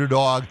been an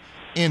underdog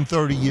in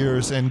 30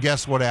 years, and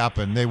guess what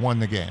happened? They won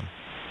the game.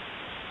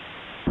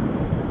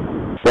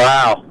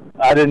 Wow,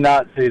 I did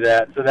not see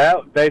that. So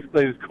that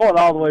basically was going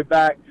all the way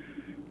back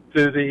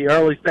to the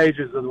early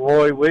stages of the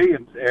Roy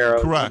Williams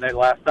era. Correct. When they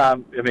last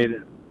time,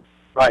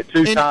 right,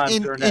 two times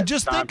during that and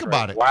just time think frame.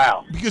 about it.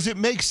 Wow. Because it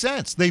makes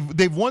sense.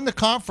 They've won the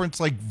conference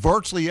like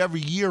virtually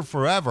every year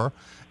forever.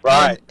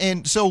 Right.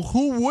 And so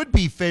who would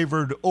be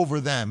favored over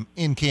them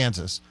in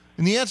Kansas?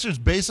 And the answer is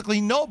basically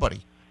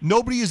nobody.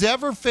 Nobody is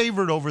ever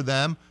favored over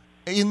them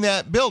in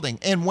that building.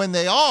 And when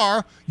they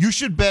are, you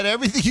should bet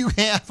everything you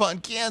have on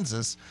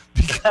Kansas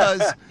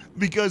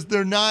because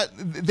they're not.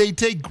 They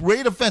take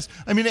great offense.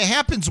 I mean, it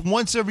happens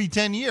once every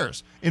 10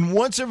 years. And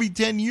once every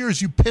 10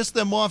 years, you piss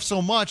them off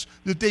so much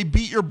that they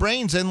beat your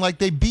brains in like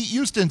they beat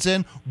Houston's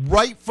in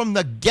right from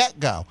the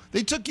get-go.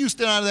 They took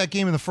Houston out of that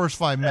game in the first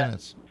 5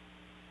 minutes.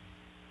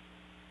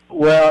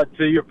 Well,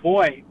 to your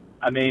point,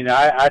 I mean,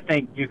 I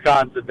think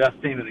UConn's the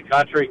best team in the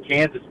country.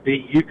 Kansas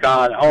beat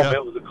UConn at home. Yep.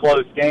 It was a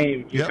close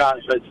game. Yep.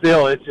 UConn, but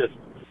still, it's just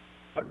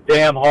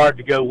damn hard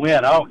to go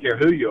win. I don't care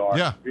who you are.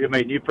 Yeah. I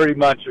mean, you pretty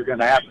much are going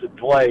to have to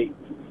play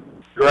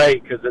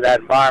great because of that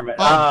environment.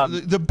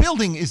 The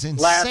building is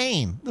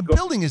insane. The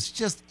building is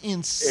just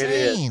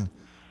insane.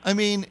 I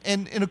mean,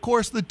 and of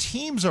course, the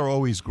teams are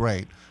always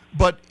great.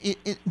 But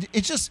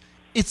it's just...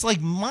 It's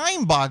like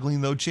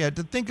mind-boggling, though, Chad,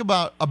 to think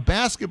about a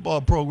basketball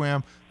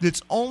program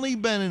that's only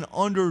been an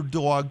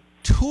underdog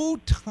 2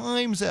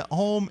 times at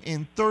home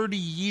in 30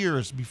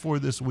 years before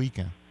this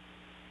weekend.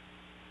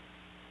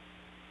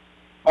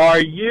 Are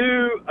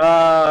you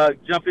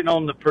jumping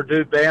on the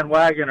Purdue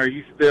bandwagon, or are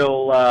you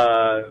still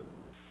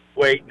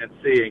waiting and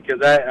seeing?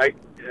 Because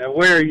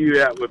where are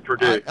you at with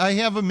Purdue? I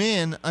have them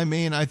in. I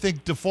mean, I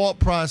think default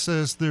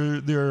process,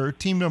 they're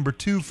team number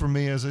 2 for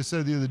me, as I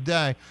said the other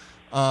day.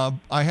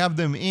 I have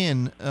them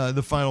in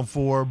the Final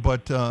Four,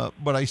 but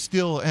I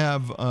still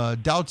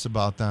have doubts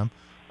about them.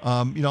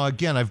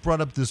 Again, I've brought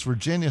up this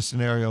Virginia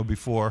scenario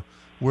before,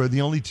 where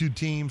the only 2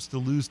 teams to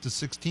lose to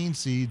 16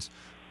 seeds,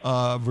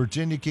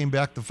 Virginia came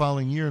back the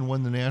following year and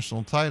won the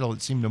national title.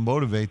 It seemed to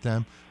motivate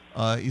them.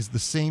 Is the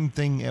same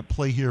thing at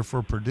play here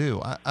for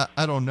Purdue?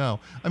 I don't know.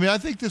 I mean, I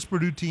think this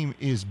Purdue team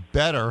is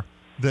better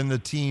than the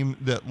team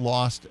that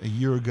lost a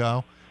year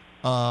ago,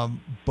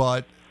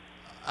 but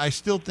I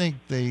still think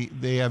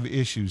they have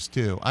issues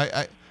too.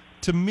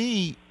 To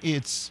me,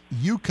 it's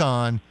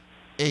UConn,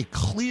 a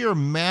clear,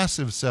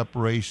 massive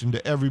separation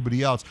to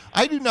everybody else.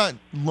 I do not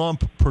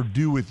lump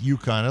Purdue with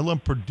UConn. I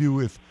lump Purdue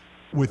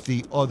with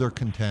the other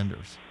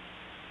contenders.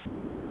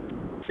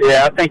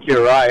 Yeah, I think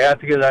you're right. That's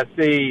because I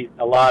see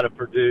a lot of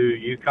Purdue,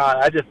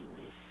 UConn.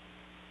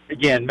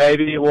 Again,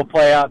 maybe it will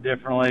play out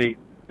differently.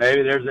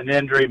 Maybe there's an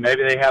injury.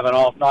 Maybe they have an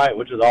off night,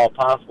 which is all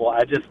possible.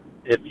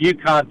 If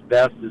UConn's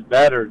best is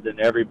better than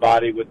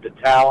everybody with the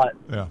talent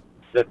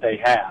that they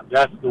have,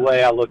 that's the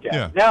way I look at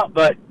it. Now,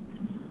 but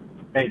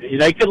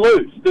they could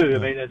lose too. Yeah. I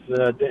mean, it's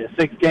a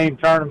 6-game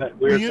tournament.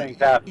 Weird things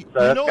happen. So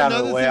that's kind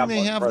of the way I'm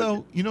looking at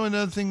it. You know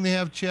another thing they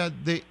have,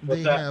 Chad? They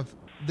have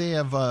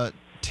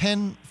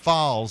 10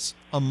 fouls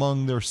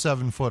among their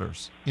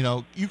 7-footers.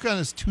 UConn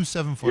has 2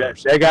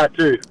 7-footers. Yeah, they got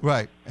 2.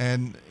 Right,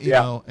 and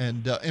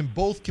and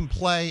both can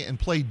play and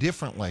play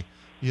differently.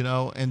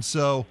 And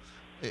so.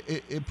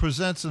 It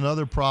presents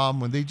another problem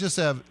when they just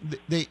have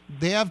they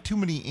have too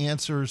many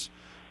answers,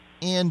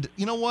 and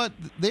you know what?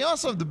 They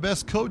also have the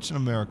best coach in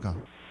America,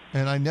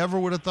 and I never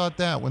would have thought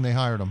that when they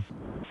hired him.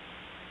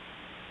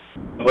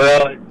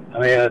 Well, I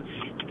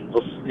mean,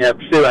 we'll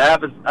see what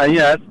happens.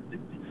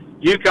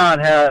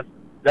 UConn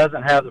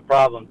doesn't have the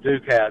problem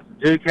Duke has.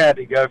 Duke had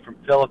to go from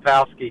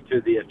Filipowski to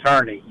the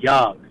attorney,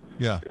 Young.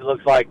 Yeah, it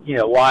looks like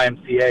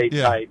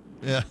YMCA type.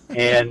 Yeah,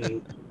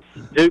 and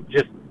Duke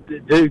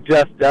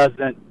just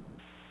doesn't.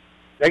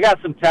 They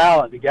got some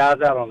talent. The guys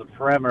out on the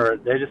perimeter,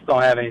 they just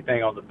don't have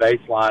anything on the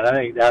baseline. I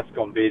think that's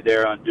going to be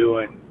their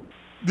undoing.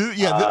 Look,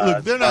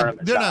 they're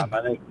not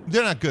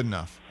good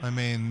enough. I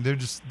mean,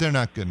 they're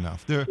not good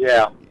enough. I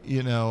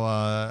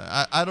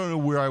don't know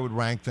where I would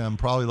rank them.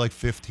 Probably like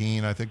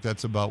 15. I think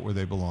that's about where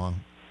they belong.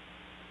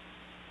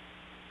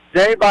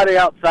 Is anybody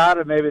outside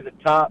of maybe the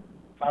top,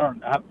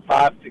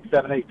 5, 6,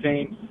 7, 8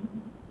 teams?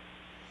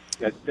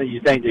 You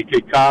think they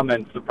could come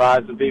and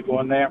surprise some people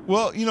in there?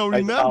 Well,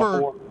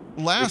 remember.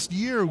 Last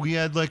year we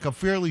had like a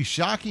fairly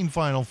shocking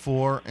Final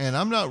Four, and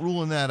I'm not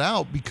ruling that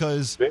out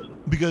because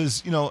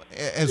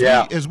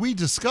as we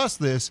discuss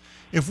this,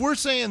 if we're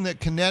saying that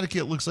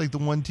Connecticut looks like the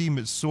one team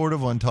that's sort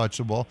of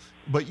untouchable,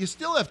 but you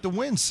still have to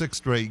win 6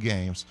 straight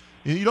games.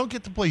 You don't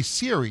get to play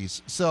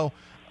series. So,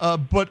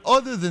 but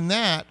other than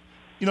that,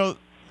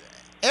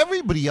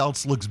 everybody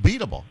else looks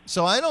beatable.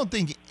 So I don't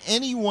think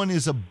anyone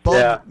is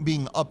above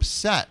being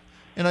upset.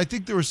 And I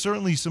think there are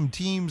certainly some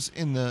teams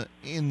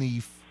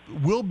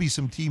will be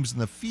some teams in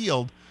the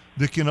field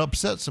that can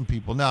upset some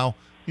people. Now,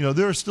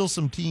 there are still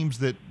some teams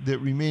that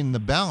remain in the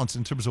balance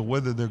in terms of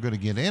whether they're going to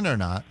get in or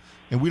not,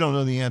 and we don't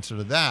know the answer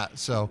to that.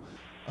 So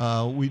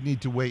we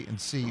need to wait and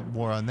see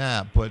more on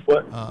that. But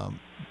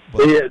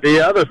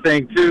the other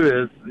thing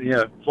too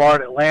is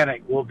Florida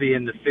Atlantic will be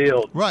in the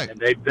field, right? And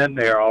they've been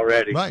there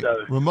already. Right.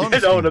 So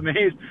Ramona's you know what I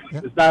mean?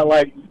 Yeah. It's not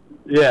like.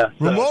 Yeah,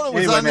 Ramona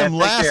was on them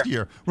last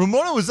year.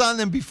 Ramona was on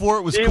them before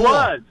it was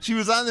cool. She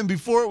was on them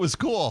before it was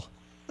cool.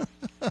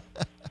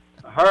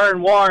 Her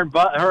and Warren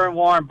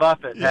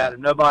Buffett had it.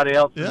 Nobody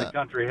else in the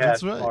country had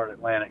Florida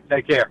Atlantic.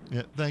 Take care.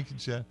 Yeah, thank you,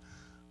 Chad.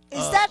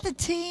 Is that the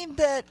team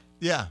that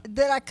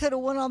I could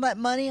have won all that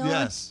money on?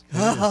 Yes, it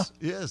is.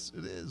 Yes,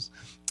 it is.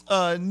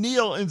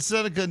 Neil in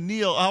Seneca.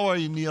 Neil, how are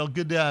you, Neil?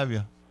 Good to have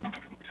you.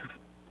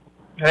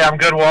 Hey, I'm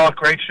good, Walt.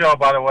 Great show,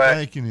 by the way.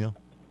 Thank you, Neil.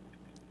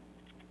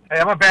 Hey,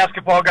 I'm a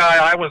basketball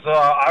guy. I was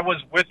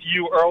with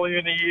you early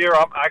in the year.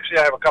 I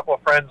have a couple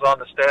of friends on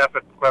the staff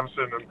at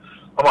Clemson, and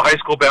I'm a high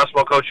school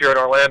basketball coach here in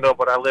Orlando,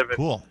 but I live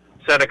in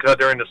Seneca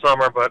during the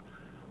summer. But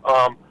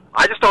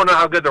I just don't know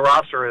how good the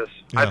roster is.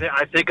 Yeah.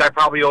 I think I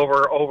probably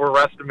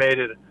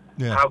overestimated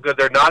how good.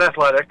 They're not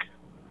athletic.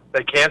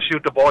 They can't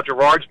shoot the ball.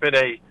 Gerard's been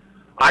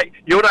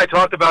you and I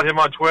talked about him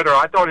on Twitter.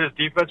 I thought his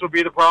defense would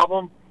be the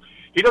problem.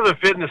 He doesn't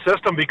fit in the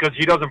system because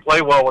he doesn't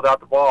play well without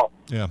the ball.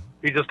 Yeah.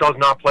 He just does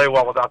not play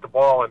well without the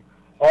ball, and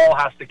Hall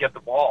has to get the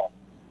ball.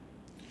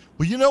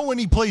 Well, you know when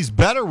he plays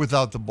better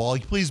without the ball?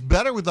 He plays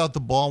better without the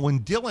ball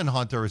when Dylan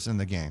Hunter is in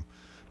the game.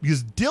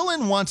 Because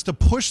Dylan wants to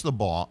push the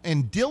ball,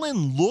 and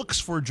Dylan looks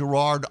for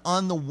Gerard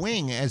on the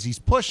wing as he's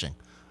pushing.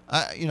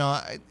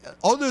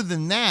 Other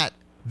than that,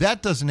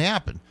 that doesn't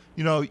happen.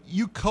 You know,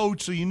 you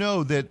coach, so you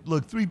know that,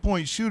 look,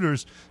 three-point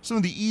shooters, some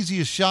of the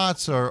easiest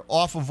shots are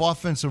off of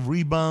offensive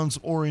rebounds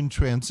or in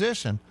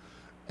transition.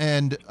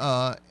 And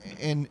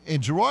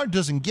Gerard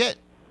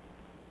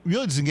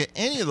really doesn't get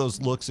any of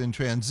those looks in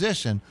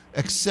transition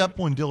except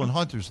when Dylan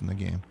Hunter's in the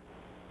game.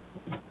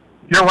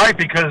 You're right,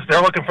 because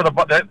they're looking for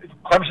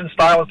Clemson's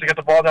style is to get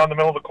the ball down the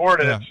middle of the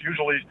court, and it's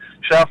usually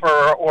Sheff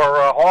or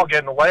Hall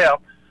getting the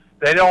layup.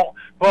 They don't.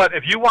 But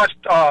if you watched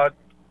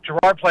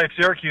Gerard play at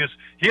Syracuse,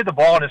 he had the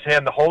ball in his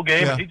hand the whole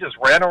game, and he just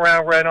ran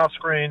around, ran off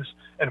screens,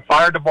 and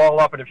fired the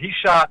ball up. And if he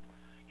shot,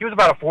 he was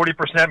about a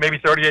 40%, maybe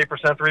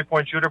 38%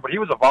 three-point shooter, but he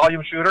was a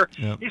volume shooter.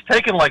 Yep. He's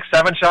taking like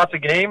 7 shots a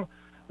game.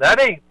 That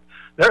ain't.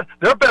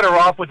 They're better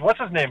off with what's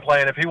his name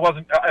playing if he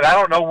wasn't. And I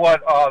don't know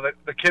what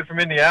the kid from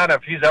Indiana,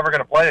 if he's ever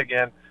going to play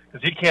again,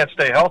 because he can't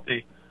stay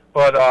healthy.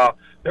 But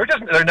they're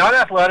not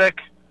athletic.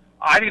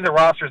 I think the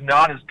roster's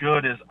not as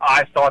good as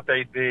I thought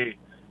they'd be,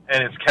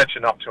 and it's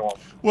catching up to them.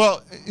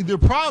 Well, the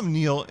problem,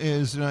 Neil,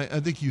 is, and I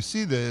think you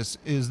see this,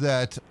 is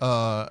that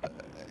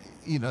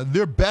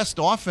their best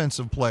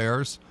offensive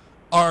players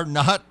are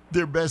not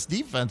their best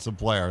defensive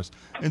players,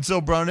 and so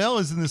Brownell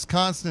is in this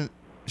constant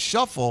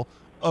shuffle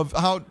of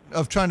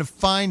trying to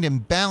find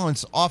and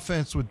balance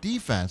offense with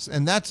defense,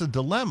 and that's a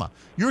dilemma.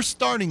 Your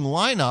starting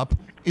lineup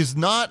is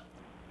not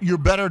your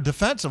better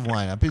defensive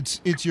lineup.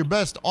 It's your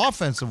best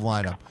offensive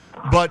lineup.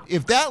 But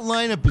if that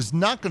lineup is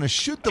not going to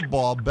shoot the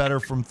ball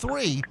better from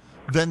 3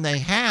 than they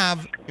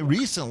have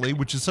recently,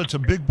 which is such a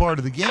big part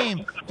of the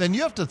game, then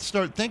you have to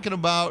start thinking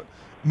about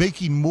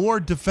making more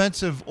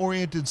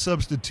defensive-oriented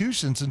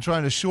substitutions and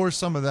trying to shore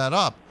some of that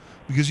up,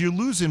 because you're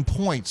losing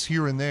points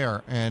here and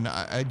there. And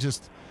I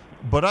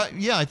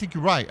think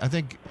you're right. I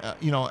think,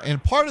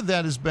 and part of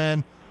that has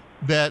been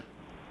that,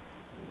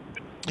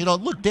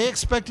 look, they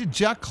expected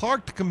Jack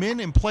Clark to come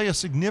in and play a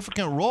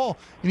significant role,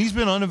 and he's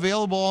been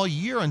unavailable all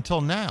year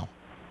until now.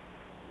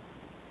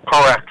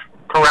 Correct.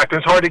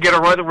 It's hard to get a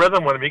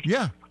rhythm with him.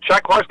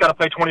 Jack Clark's got to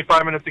play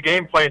 25 minutes a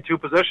game playing 2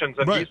 positions,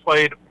 and he's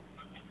played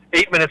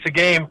 8 minutes a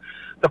game.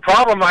 The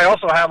problem I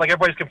also have, like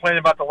everybody's complaining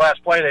about the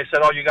last play, they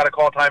said, oh, you got to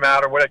call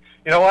timeout or whatever.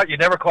 You know what? You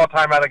never call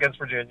timeout against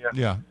Virginia.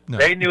 Yeah. No.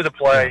 They knew the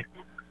play. Yeah.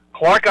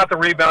 Clark got the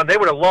rebound. They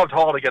would have loved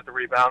Hall to get the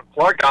rebound.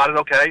 Clark got it.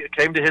 Okay, it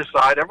came to his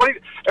side.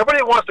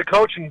 Everybody wants to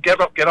coach and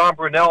get on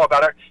Brunell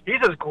about it.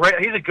 He's a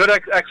good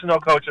X and O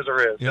coach as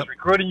there is. His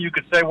recruiting, you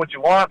could say what you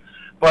want,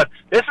 but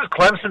this is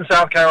Clemson,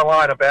 South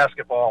Carolina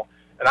basketball,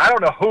 and I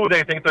don't know who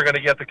they think they're going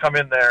to get to come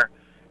in there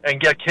and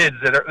get kids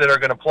that are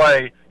going to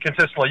play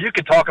consistently. You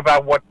could talk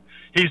about what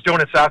he's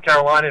doing at South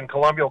Carolina and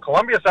Columbia.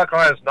 South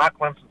Carolina is not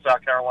Clemson,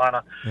 South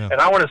Carolina, and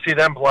I want to see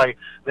them play.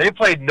 They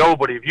played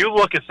nobody. If you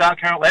look at South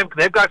Carolina,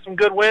 they've got some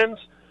good wins,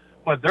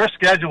 but their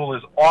schedule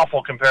is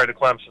awful compared to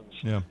Clemson's.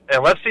 Yeah.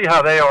 And let's see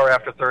how they are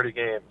after 30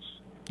 games.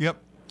 Yep,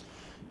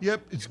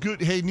 it's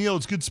good. Hey, Neil,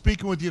 it's good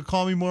speaking with you.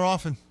 Call me more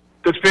often.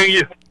 Good speaking to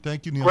you.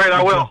 Thank you, Neil. Great,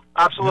 I will.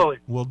 Absolutely.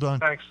 Yep. Well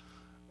done. Thanks.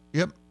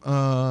 Yep,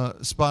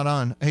 spot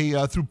on. Hey,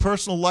 through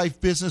personal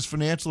life, business,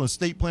 financial, and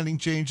estate planning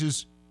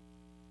changes.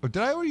 Or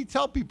did I already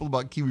tell people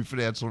about Kiwi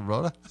Financial,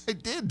 Rhoda? I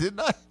did, didn't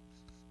I?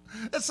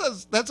 That's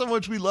how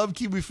much we love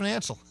Kiwi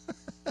Financial.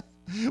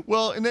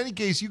 Well, in any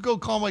case, you go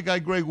call my guy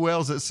Greg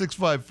Wales at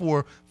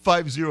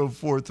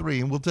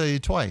 654-5043, and we'll tell you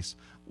twice.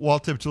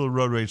 Walt Tip to the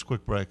Road Rage.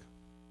 Quick break.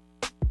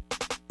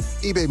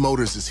 eBay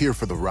Motors is here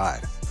for the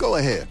ride. Go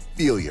ahead,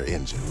 feel your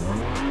engine.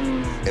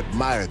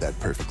 Admire that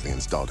perfectly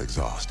installed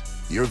exhaust.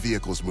 Your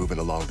vehicle's moving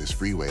along this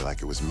freeway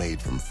like it was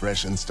made from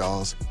fresh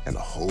installs and a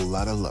whole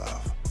lot of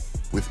love.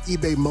 With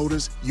eBay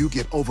Motors, you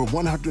get over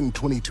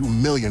 122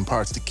 million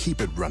parts to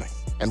keep it running.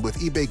 And with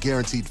eBay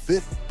Guaranteed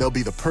Fit, they'll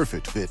be the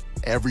perfect fit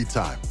every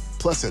time.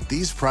 Plus, at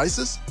these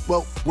prices,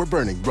 well, we're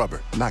burning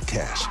rubber, not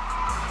cash.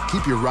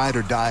 Keep your ride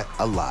or die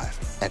alive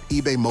at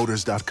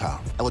ebaymotors.com.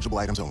 Eligible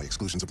items only.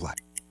 Exclusions apply.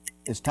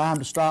 It's time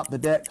to stop the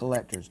debt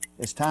collectors.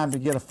 It's time to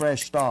get a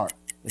fresh start.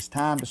 It's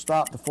time to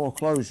stop the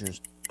foreclosures.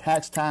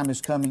 Tax time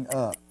is coming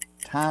up.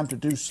 Time to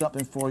do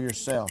something for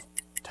yourself.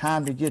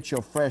 Time to get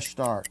your fresh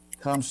start.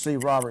 Come see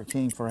Robert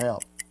King for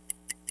help.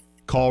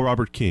 Call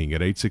Robert King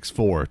at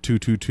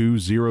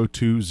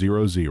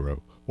 864-222-0200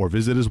 or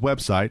visit his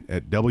website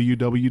at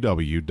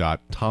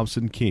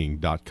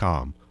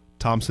www.thompsonking.com.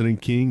 Thompson &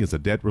 King is a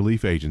debt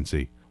relief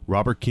agency.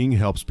 Robert King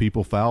helps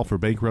people file for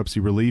bankruptcy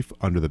relief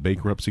under the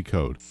Bankruptcy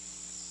Code.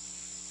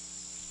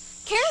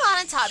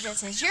 Carolina Top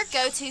Dressing is your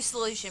go-to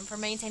solution for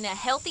maintaining a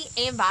healthy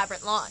and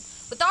vibrant lawn.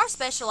 With our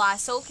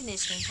specialized soil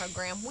conditioning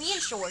program, we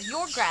ensure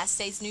your grass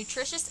stays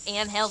nutritious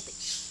and healthy.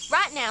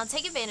 Right now,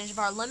 take advantage of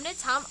our limited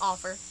time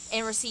offer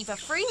and receive a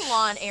free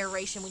lawn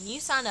aeration when you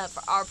sign up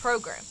for our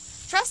program.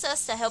 Trust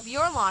us to help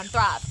your lawn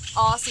thrive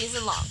all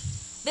season long.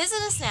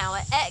 Visit us now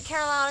at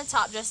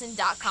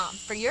carolinatopdressing.com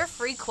for your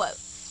free quote.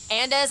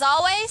 And as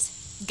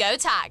always, go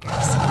Tigers!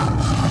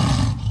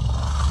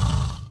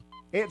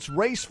 It's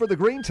Race for the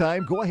Green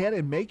Time. Go ahead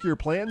and make your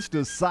plans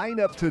to sign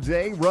up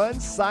today.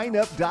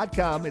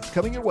 RunSignup.com. It's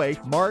coming your way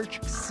March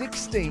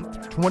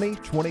 16th,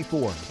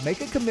 2024.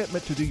 Make a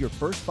commitment to do your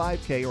first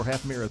 5K or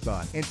half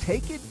marathon and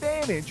take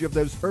advantage of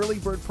those early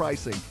bird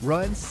pricing.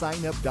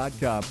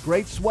 RunSignup.com.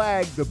 Great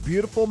swag, the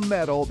beautiful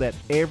medal that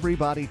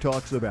everybody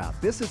talks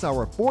about. This is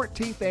our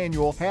 14th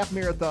annual half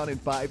marathon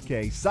and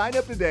 5K. Sign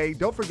up today.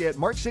 Don't forget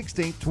March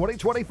 16th,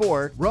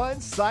 2024.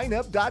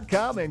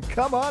 RunSignup.com and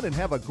come on and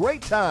have a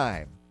great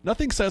time.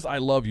 Nothing says I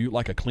love you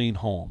like a clean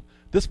home.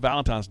 This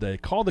Valentine's Day,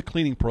 call the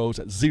cleaning pros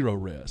at Zero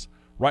Res.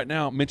 Right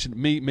now, mention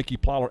me, Mickey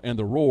Plowler, and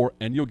The Roar,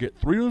 and you'll get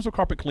 3 rooms of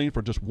carpet clean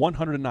for just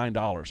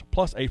 $109,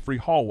 plus a free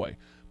hallway.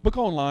 Book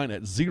online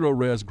at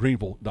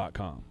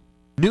ZeroResGreenville.com.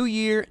 New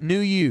year, new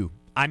you.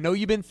 I know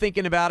you've been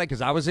thinking about it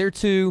because I was there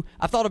too.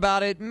 I thought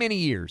about it many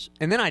years,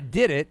 and then I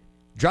did it,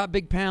 dropped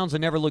big pounds,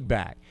 and never looked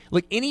back.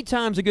 Look,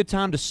 anytime's a good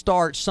time to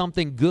start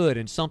something good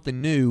and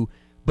something new.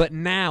 But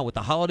now, with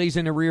the holidays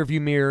in the rearview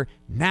mirror,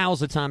 now's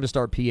the time to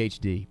start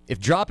PhD.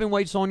 If dropping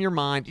weight's on your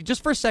mind,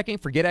 just for a second,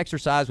 forget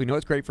exercise. We know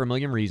it's great for a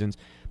million reasons.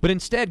 But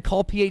instead,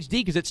 call PhD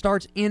because it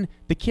starts in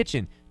the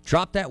kitchen.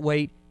 Drop that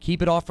weight.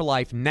 Keep it off for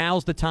life.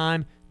 Now's the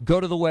time. Go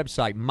to the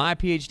website,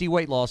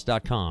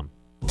 myphdweightloss.com.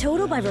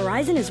 Total by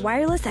Verizon is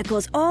wireless that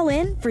goes all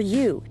in for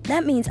you.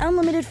 That means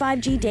unlimited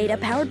 5G data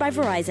powered by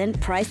Verizon,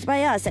 priced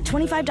by us at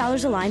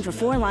 $25 a line for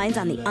 4 lines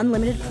on the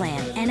unlimited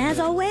plan. And as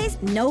always,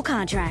 no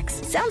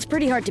contracts. Sounds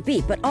pretty hard to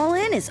beat, but all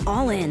in is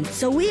all in.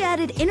 So we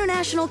added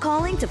international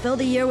calling to fill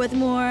the year with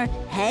more,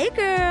 hey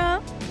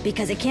girl,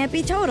 because it can't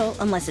be total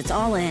unless it's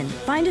all in.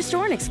 Find a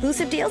store and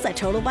exclusive deals at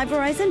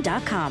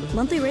totalbyverizon.com.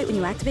 Monthly rate when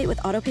you activate with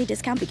autopay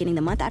discount beginning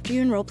the month after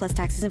you enroll plus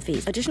taxes and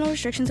fees. Additional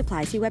restrictions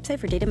apply. See website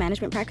for data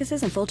management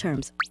practices and full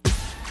terms.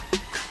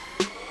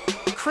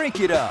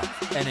 Crank it up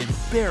and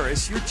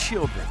embarrass your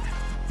children.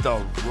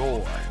 The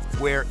Roar,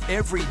 where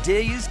every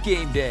day is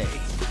game day.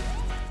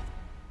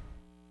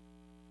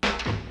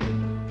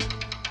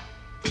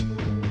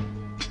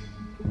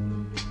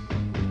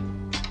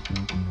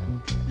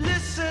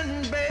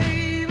 Listen,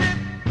 baby,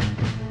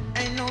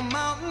 ain't no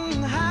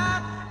mountain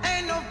high,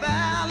 ain't no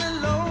valley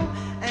low,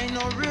 ain't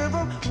no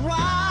river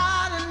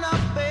wide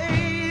enough,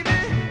 baby.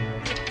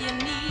 If you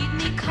need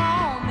me,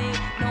 call me.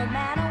 No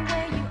matter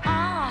where you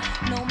are,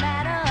 no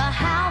matter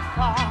how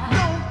far.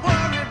 Don't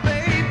worry,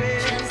 baby.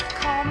 Just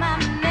call my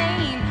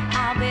name.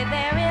 I'll be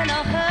there in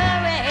a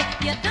hurry.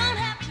 You don't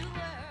have to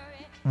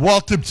worry.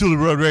 Welcome to the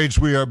Road Rage.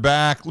 We are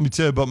back. Let me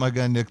tell you about my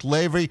guy, Nick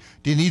Lavery.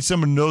 Do you need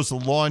someone who knows the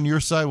law on your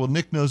side? Well,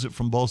 Nick knows it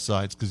from both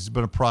sides because he's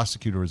been a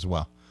prosecutor as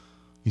well.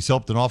 He's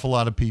helped an awful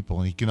lot of people,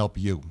 and he can help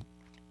you.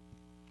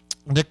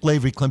 Nick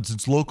Lavery,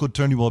 Clemson's local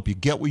attorney, will help you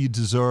get what you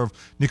deserve.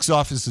 Nick's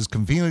office is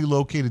conveniently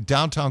located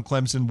downtown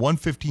Clemson,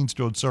 115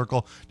 Strode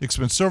Circle. Nick's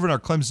been serving our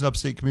Clemson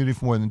upstate community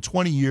for more than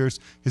 20 years.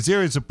 His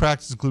areas of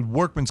practice include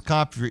workman's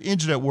comp. If you're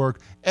injured at work,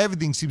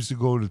 everything seems to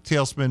go to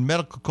tailspin.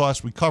 Medical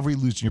costs, recovery,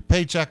 losing your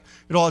paycheck.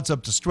 It all adds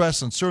up to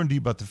stress, uncertainty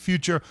about the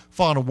future.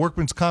 Filing a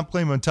workman's comp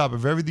claim on top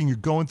of everything you're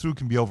going through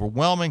can be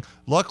overwhelming.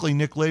 Luckily,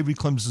 Nick Lavery,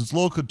 Clemson's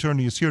local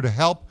attorney, is here to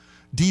help.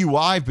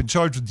 DUI, I've been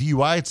charged with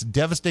DUI. It's a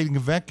devastating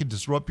event, can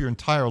disrupt your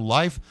entire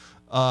life.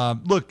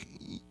 Look,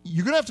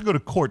 you're going to have to go to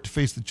court to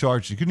face the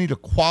charges. You're going to need a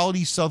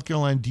quality South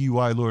Carolina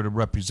DUI lawyer to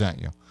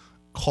represent you.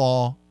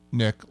 Call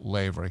Nick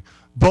Lavery.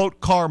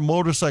 Boat, car,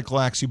 motorcycle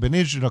accident. You've been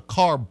injured in a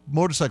car,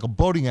 motorcycle,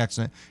 boating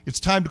accident. It's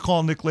time to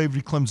call Nick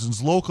Lavery,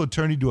 Clemson's local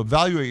attorney, to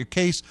evaluate your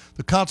case.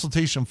 The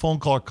consultation phone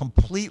call are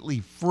completely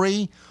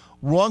free.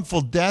 Wrongful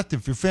death.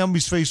 If your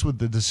family's faced with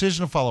the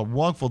decision to file a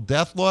wrongful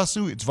death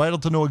lawsuit, it's vital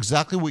to know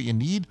exactly what you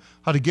need,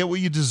 how to get what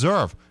you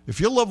deserve.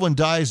 If your loved one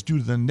dies due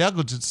to the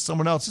negligence of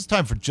someone else, it's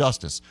time for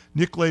justice.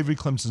 Nick Lavery,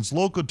 Clemson's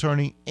local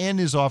attorney, and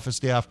his office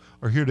staff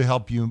are here to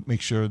help you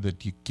make sure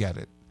that you get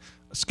it.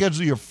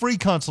 Schedule your free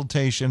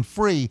consultation,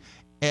 by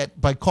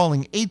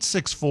calling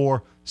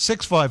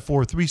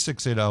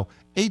 864-654-3680,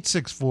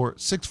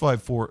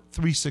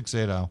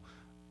 864-654-3680.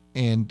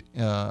 And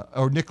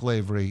or Nick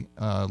Lavery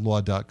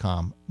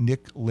law.com.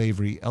 Nick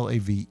Lavery,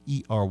 Lavery,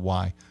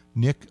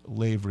 Nick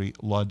Lavery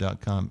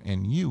law.com,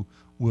 and you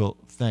will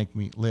thank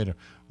me later.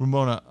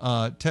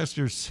 Ramona,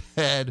 Tester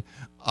said,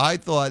 I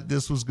thought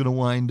this was going to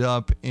wind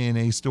up in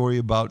a story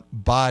about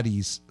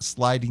bodies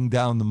sliding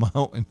down the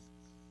mountain.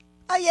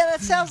 Oh yeah,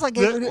 that sounds like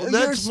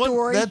your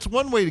story. That's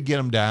one way to get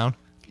them down.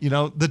 You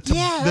know, the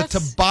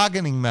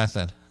tobogganing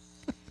method.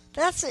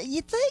 That's it.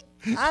 You think?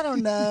 I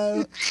don't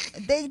know.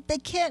 They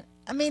can't.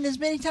 I mean, as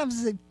many times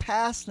as they've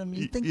passed them,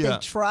 you'd think Yeah.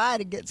 they'd try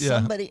to get Yeah.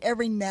 somebody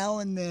every now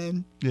and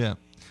then. Yeah.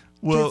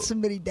 Well, Get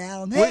somebody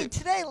down. Hey,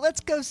 today let's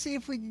go see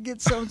if we can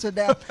get so-and-so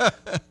down.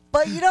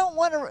 But you don't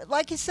want to,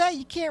 like you say,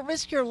 you can't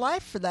risk your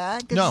life for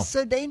that because No. it's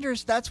so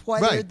dangerous. That's why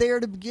Right. they're there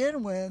to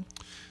begin with.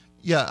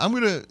 yeah, I'm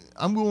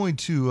going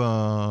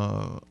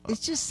to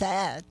It's just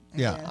sad. I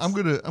yeah, guess.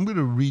 I'm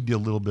gonna read you a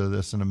little bit of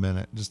this in a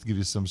minute, just to give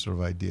you some sort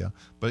of idea.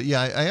 But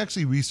yeah, I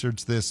actually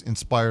researched this,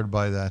 inspired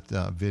by that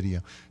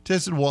video.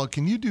 Ted said, "Walt,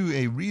 can you do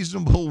a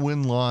reasonable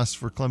win-loss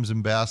for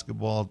Clemson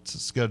basketball to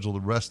schedule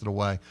the rest of the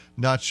way?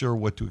 Not sure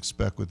what to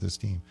expect with this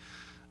team."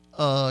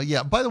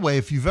 Yeah. By the way,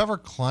 if you've ever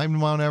climbed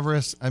Mount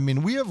Everest, I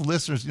mean, we have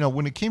listeners. You know,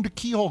 when it came to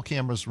keyhole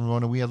cameras,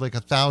 Ramona, we had like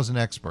 1,000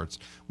 experts.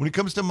 When it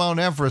comes to Mount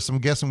Everest, I'm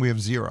guessing we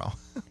have 0.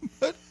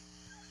 But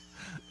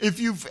if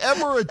you've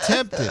ever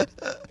attempted,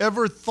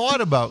 ever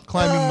thought about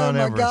climbing Mount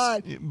my Everest,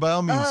 God. by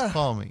all means,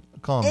 call me.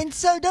 Call me. And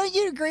so, don't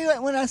you agree with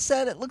when I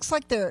said it looks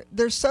like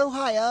they're so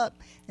high up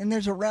and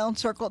there's a round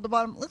circle at the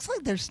bottom? It looks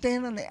like they're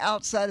standing on the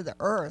outside of the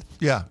Earth.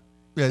 Yeah.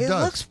 Yeah, it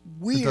does. Looks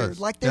weird, does.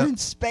 like they're Yep. in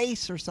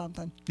space or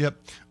something. Yep.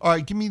 All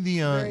right, give me the.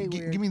 Very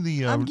weird. Give me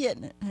the. I'm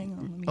getting it. Hang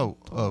on. Let me Oh.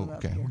 pull it up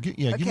Okay. here. Well, give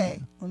Okay.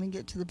 me Let me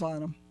get to the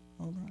bottom.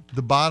 Hold on.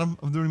 the bottom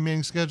of the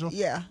remaining schedule.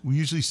 Yeah. We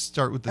usually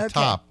start with the Okay.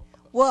 top.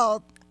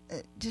 Well,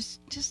 just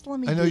let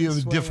me. I know do you have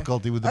this a for you.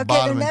 difficulty with the Okay,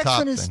 bottom the and next top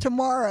one is thing.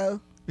 tomorrow,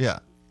 Yeah.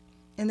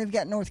 and they've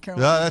got North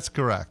Carolina. That's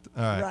correct.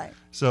 All right. Right.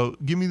 So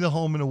give me the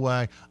home and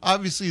away.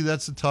 Obviously,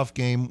 that's a tough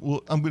game.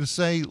 Well, I'm going to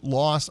say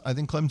loss. I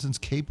think Clemson's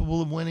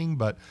capable of winning,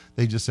 but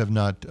they just have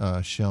not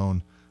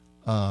shown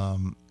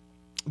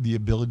the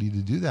ability to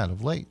do that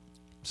of late.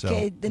 So,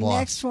 Okay, the loss.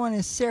 next one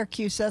is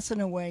Syracuse. That's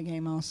an away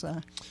game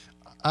also.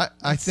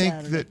 I think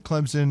Saturday. that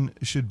Clemson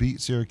should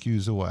beat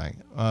Syracuse away,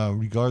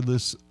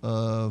 regardless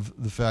of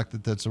the fact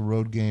that that's a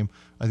road game.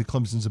 I think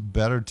Clemson's a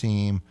better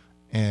team,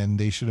 and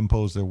they should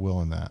impose their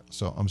will in that.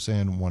 So I'm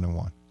saying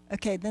 1-1.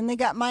 Okay, then they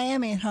got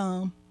Miami at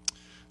home.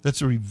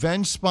 That's a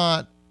revenge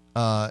spot.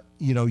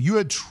 You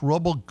had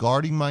trouble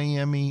guarding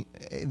Miami.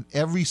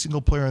 Every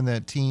single player on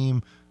that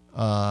team,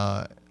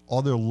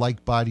 all their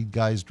like-bodied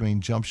guys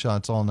drain jump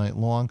shots all night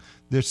long.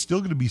 There's still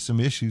going to be some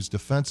issues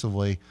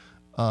defensively,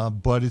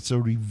 but it's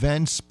a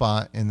revenge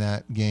spot in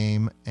that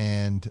game,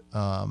 and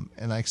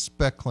I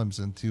expect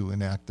Clemson to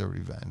enact their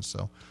revenge.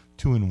 So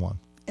 2-1.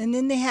 And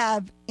then they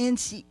have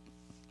NC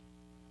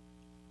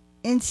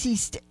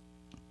State.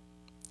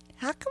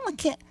 How come I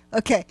can't?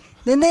 Okay,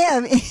 then they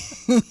have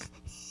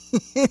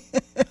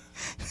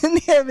then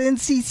they have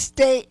NC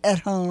State at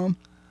home.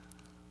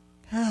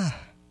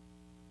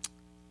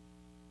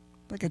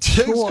 Like a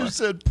chore. Dexter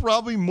said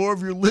probably more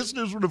of your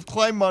listeners would have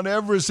climbed Mount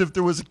Everest if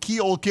there was a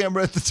keyhole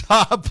camera at the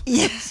top.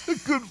 Yes.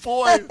 That's a good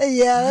point.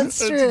 Yeah, that's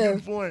true. A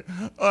good point.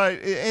 All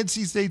right,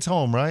 NC State's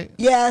home, right?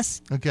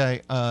 Yes.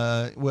 Okay.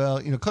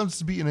 Well,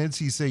 Clemson's beaten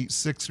NC State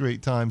 6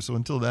 straight times, so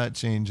until that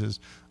changes,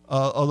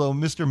 although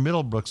Mr.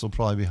 Middlebrooks will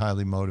probably be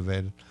highly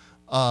motivated.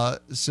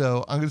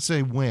 So I'm going to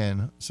say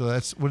win. So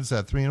that's, what is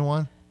that,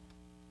 3-1?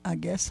 I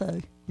guess so.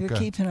 You're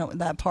Okay. keeping up with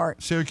that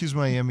part. Syracuse,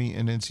 Miami,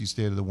 and NC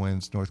State are the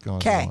wins. North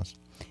Carolina's Okay. loss.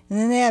 And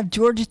then they have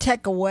Georgia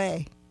Tech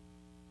away.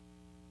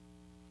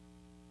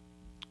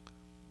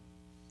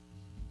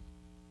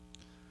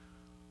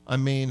 I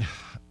mean,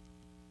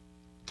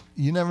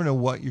 you never know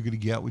what you're going to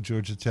get with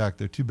Georgia Tech.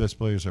 Their two best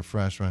players are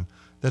freshmen.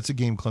 That's a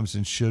game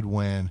Clemson should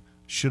win,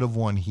 should have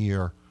won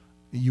here.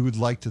 You would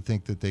like to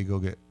think that they go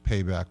get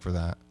payback for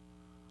that.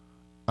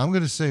 I'm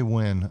going to say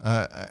win.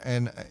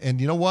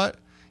 And you know what?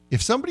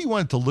 If somebody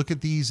wanted to look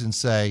at these and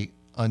say,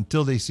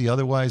 until they see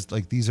otherwise,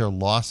 like these are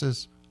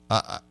losses,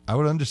 I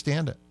would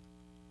understand it.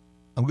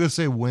 I'm going to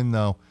say win,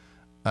 though.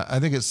 I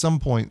think at some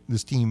point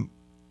this team,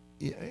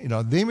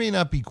 they may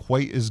not be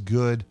quite as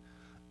good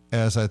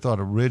as I thought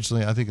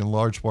originally. I think in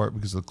large part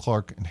because of the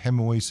Clark and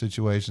Hemingway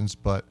situations,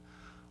 but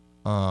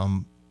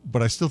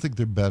I still think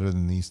they're better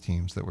than these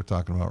teams that we're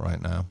talking about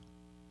right now.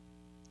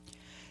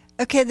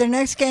 Okay, their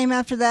next game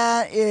after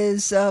that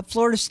is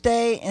Florida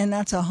State, and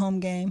that's a home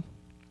game.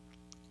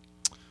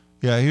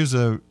 Yeah, here's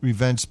a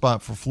revenge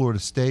spot for Florida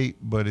State,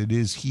 but it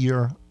is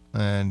here,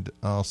 and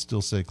I'll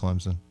still say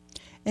Clemson.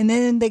 And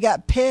then they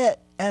got Pitt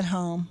at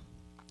home.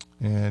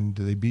 And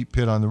they beat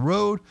Pitt on the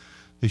road.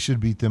 They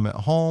should beat them at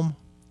home.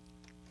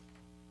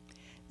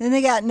 Then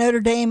they got Notre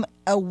Dame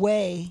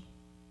away.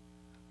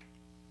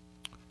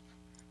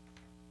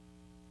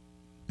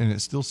 And it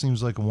still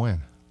seems like a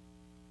win.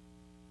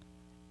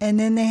 And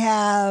then they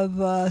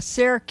have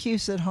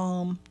Syracuse at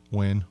home.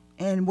 Win.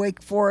 And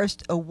Wake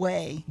Forest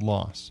away.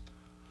 Loss.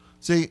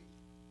 See,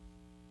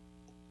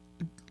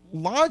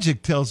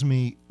 logic tells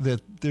me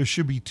that there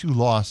should be 2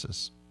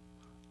 losses,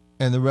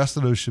 and the rest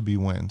of those should be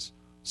wins.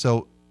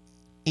 So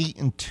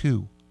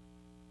 8-2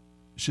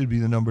 should be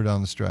the number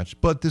down the stretch.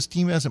 But this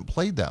team hasn't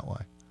played that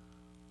way.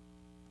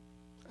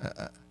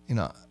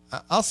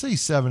 I'll say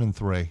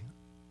 7-3.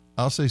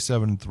 I'll say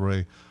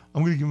 7-3.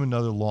 I'm going to give them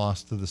another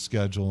loss to the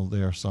schedule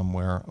there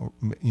somewhere.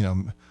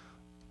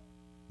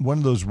 One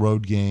of those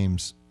road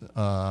games,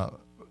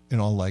 in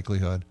all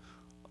likelihood.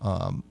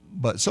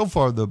 But so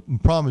far, the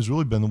problem has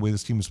really been the way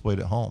this team has played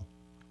at home.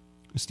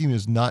 This team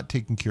is not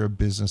taking care of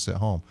business at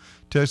home.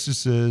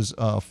 Texas is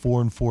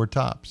 4-4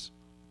 tops.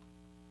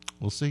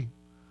 We'll see.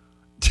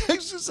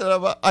 Texas said,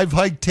 I've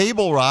hiked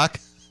Table Rock.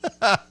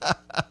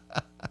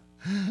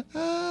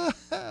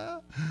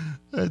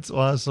 That's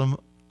awesome.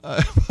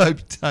 I've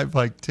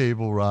hiked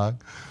Table Rock.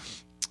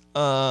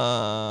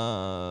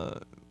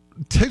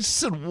 Texas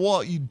said,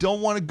 "Well, you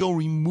don't want to go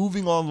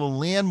removing all the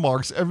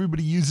landmarks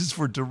everybody uses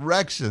for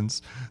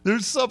directions.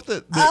 There's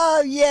something."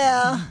 Oh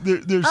yeah.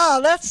 There's. Oh,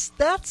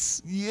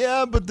 that's.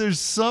 Yeah, but there's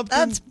something.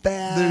 That's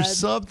bad. There's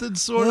something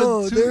sort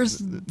Whoa, of. there's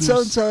so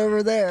and so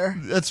over there.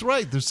 That's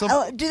right. There's some.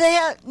 Oh, do they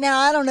have now?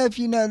 I don't know if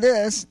you know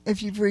this.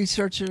 If you've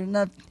researched it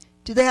enough,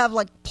 do they have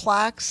like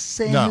plaques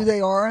saying who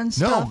they are and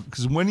stuff? No,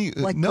 because when you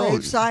like no,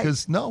 gravesite?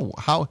 because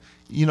how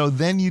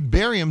then you'd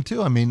bury them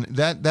too. I mean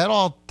that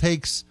all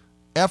takes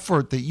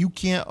effort that you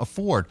can't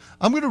afford.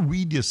 I'm going to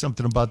read you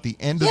something about the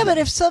end of but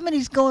if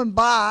somebody's going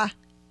by,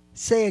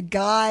 say a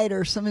guide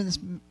or something that's,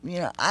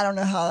 I don't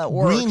know how that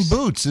works. Green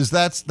boots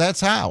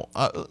that's how.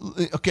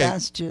 Okay.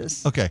 That's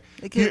just. Okay.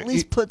 They can at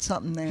least put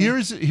something there.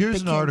 Here's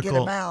an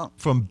article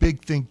from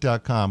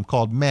BigThink.com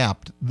called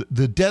Mapped,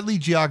 the Deadly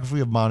Geography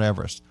of Mount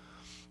Everest.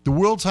 The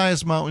world's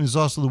highest mountain is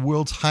also the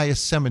world's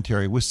highest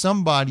cemetery, with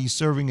some bodies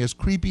serving as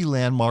creepy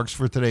landmarks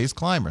for today's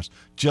climbers,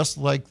 just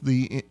like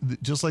the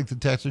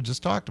texter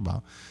just talked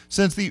about.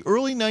 Since the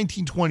early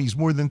 1920s,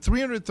 more than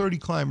 330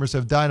 climbers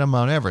have died on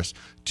Mount Everest.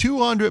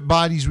 200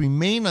 bodies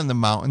remain on the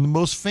mountain, the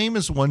most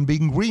famous one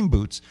being Green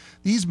Boots.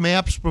 These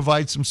maps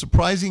provide some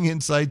surprising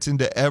insights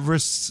into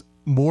Everest's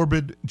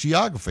morbid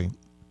geography.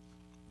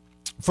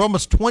 For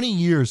almost 20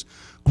 years,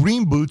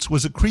 Green Boots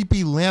was a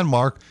creepy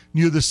landmark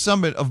near the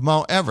summit of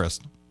Mount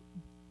Everest.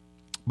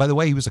 By the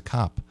way, he was a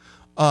cop.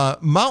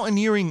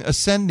 Mountaineers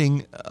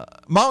ascending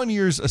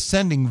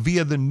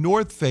via the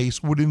north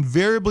face would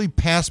invariably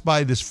pass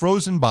by this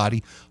frozen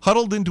body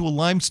huddled into a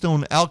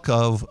limestone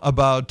alcove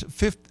about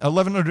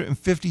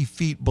 1,150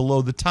 feet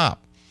below the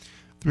top,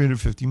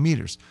 350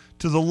 meters.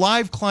 To the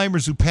live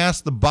climbers who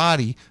passed the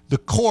body, the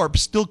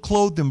corpse, still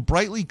clothed in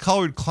brightly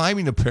colored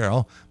climbing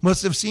apparel,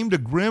 must have seemed a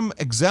grim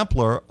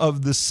exemplar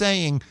of the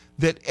saying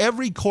that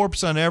every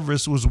corpse on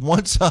Everest was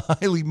once a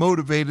highly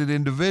motivated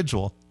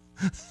individual.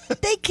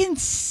 They can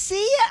see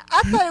it?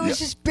 I thought it was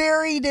just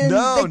buried in.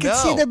 They can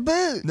see the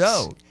boots.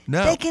 No.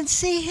 They can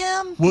see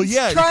him. Well, He's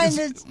yeah. Trying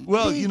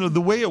to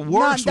the way it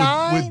works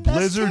with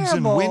blizzards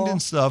and wind and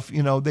stuff,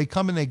 they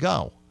come and they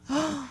go.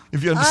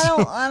 If you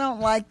understand, I don't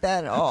like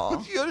that at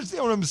all. You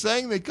understand what I'm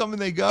saying? They come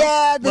and they go.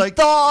 Yeah, the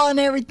thaw and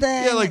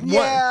everything. Yeah, like what?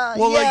 Yeah,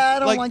 well, I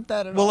don't like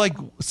that at all. Well, like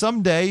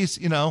some days,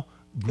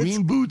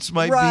 Green Boots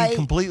might be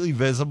completely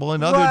visible,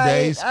 and other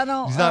days he's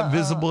not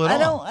visible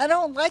at all. I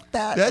don't like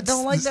that. I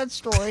don't like that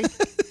story.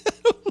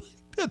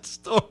 That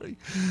story.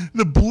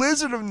 The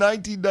blizzard of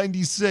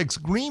 1996,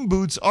 Green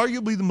Boots,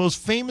 arguably the most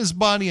famous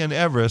body on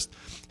Everest,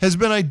 has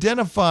been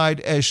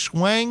identified as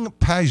Schwang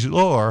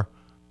Paljor,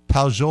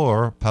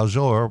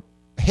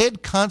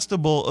 head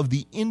constable of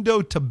the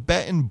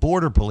Indo-Tibetan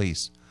Border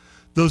Police.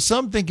 Though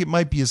some think it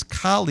might be his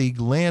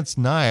colleague, Lance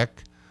Nayak,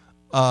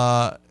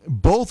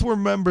 both were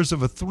members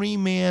of a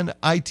three-man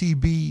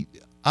ITBP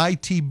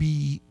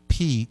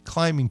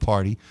climbing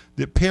party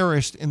that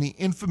perished in the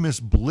infamous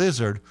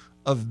blizzard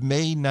of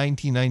May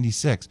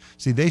 1996.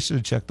 See, they should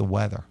have checked the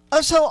weather.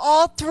 Oh, so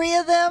all three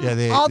of them?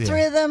 Yeah,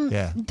 three of them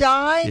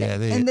died? Yeah,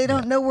 and they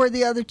don't know where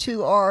the other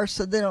two are,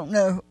 so they don't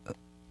know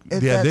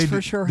if that's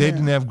for sure They him.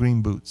 didn't have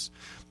green boots.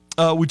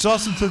 Which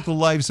also took the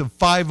lives of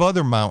 5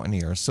 other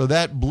mountaineers. So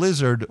that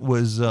blizzard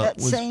was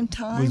same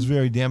time was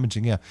very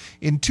damaging. Yeah,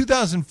 in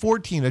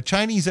 2014, a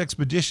Chinese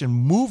expedition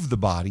moved the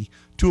body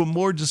to a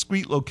more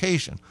discreet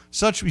location.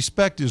 Such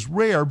respect is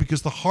rare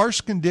because the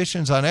harsh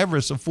conditions on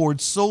Everest afford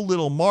so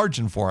little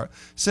margin for it.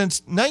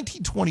 Since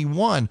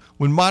 1921,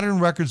 when modern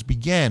records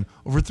began,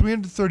 over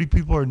 330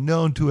 people are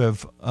known to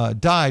have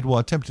died while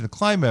attempting to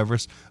climb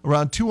Everest.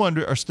 Around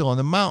 200 are still on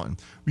the mountain.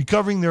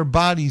 Recovering their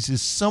bodies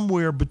is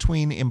somewhere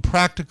between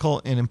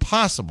impractical and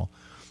impossible.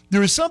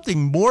 There is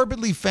something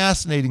morbidly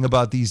fascinating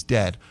about these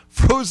dead.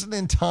 Frozen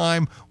in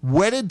time,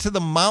 wedded to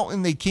the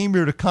mountain they came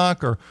here to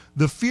conquer,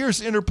 the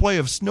fierce interplay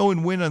of snow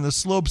and wind on the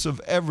slopes of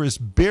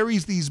Everest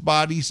buries these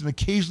bodies and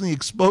occasionally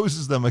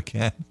exposes them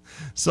again.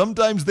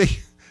 Sometimes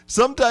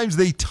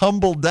they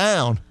tumble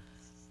down.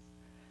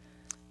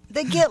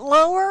 They get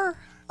lower?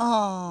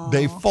 Oh.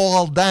 They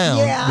fall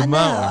down the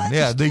mountain.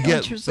 Yeah, they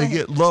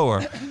get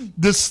lower.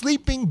 The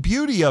Sleeping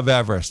Beauty of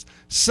Everest.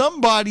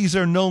 Some bodies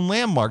are known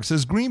landmarks,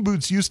 as Green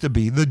Boots used to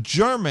be. The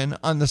German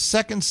on the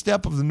second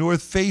step of the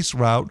North Face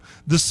route,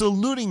 the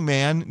Saluting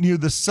Man near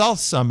the south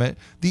summit,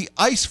 the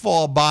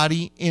Icefall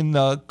body in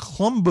the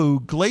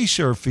Klumbu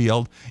Glacier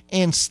field,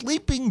 and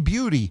Sleeping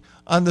Beauty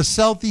on the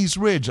southeast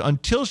ridge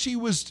until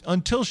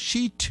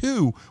she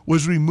too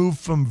was removed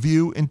from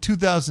view in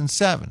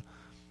 2007.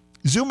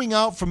 Zooming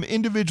out from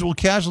individual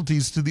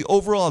casualties to the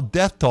overall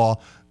death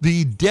toll,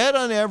 the dead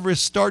on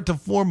Everest start to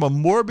form a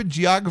morbid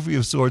geography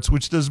of sorts,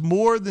 which does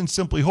more than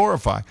simply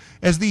horrify.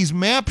 As these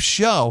maps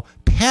show,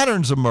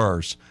 patterns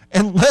emerge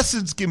and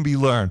lessons can be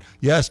learned.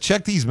 Yes,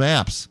 check these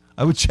maps.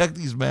 I would check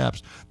these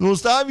maps. The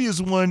most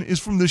obvious one is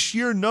from the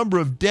sheer number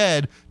of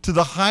dead to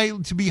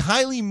be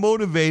highly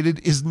motivated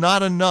is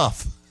not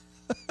enough.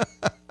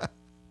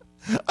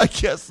 I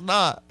guess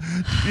not.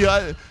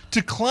 Yeah,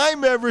 to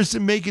climb Everest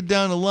and make it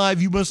down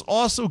alive, you must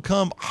also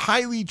come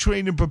highly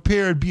trained and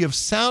prepared, be of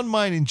sound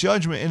mind and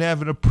judgment, and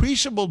have an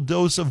appreciable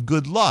dose of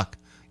good luck.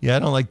 Yeah, I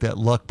don't like that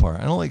luck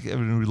part. I don't like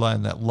everyone rely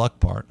on that luck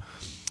part.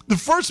 The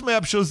first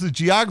map shows the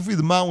geography of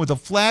the mountain with a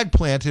flag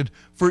planted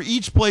for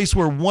each place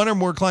where one or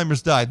more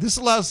climbers died. This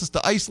allows us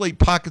to isolate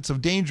pockets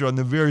of danger on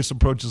the various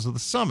approaches of the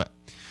summit.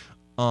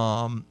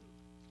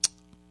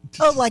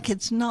 Like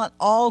it's not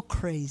all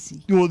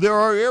crazy. Well, there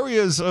are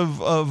areas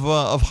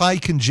of high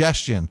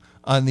congestion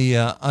on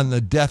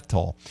the death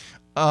toll.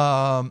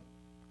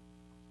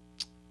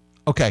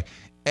 Okay.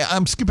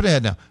 I'm skipping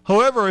ahead now.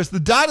 However, as the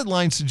dotted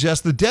line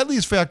suggests, the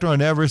deadliest factor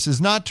on Everest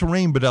is not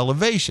terrain but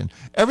elevation.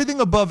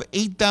 Everything above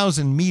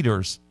 8,000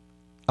 meters,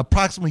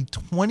 approximately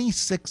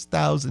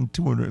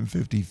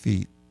 26,250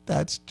 feet.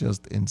 That's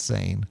just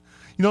insane.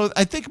 You know,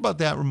 I think about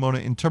that, Ramona,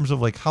 in terms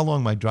of like how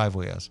long my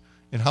driveway is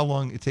and how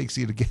long it takes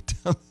you to get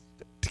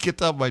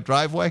down my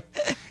driveway.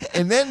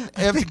 And then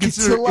I have to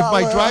consider if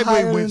my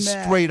driveway went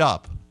straight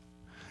up.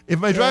 If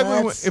my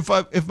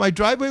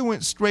driveway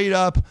went straight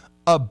up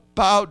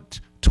about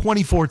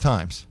 24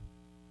 times.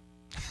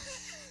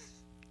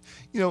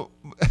 Dang.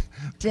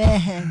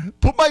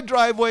 Put my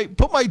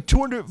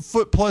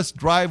 200-foot plus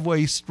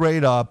driveway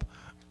straight up,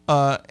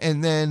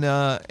 and then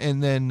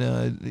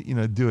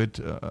do it.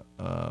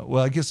 Well,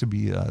 I guess it'd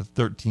be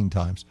 13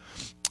 times.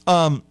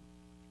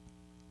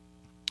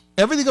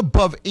 Everything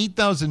above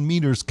 8,000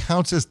 meters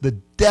counts as the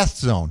death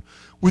zone,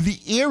 where the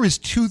air is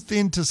too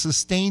thin to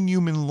sustain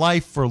human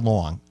life for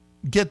long.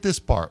 Get this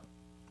part.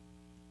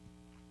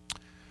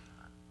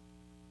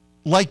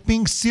 Like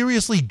being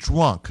seriously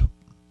drunk.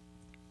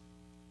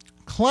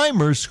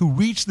 Climbers who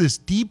reach this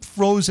deep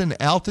frozen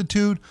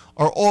altitude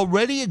are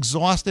already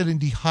exhausted and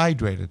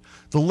dehydrated.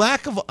 The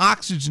lack of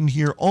oxygen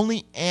here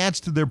only adds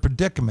to their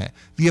predicament.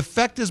 The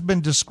effect has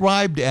been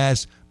described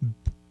as,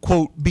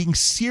 quote, being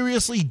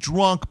seriously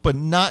drunk but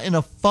not in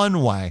a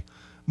fun way.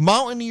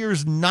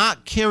 Mountaineers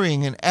not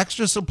carrying an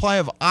extra supply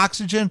of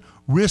oxygen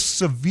risk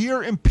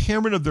severe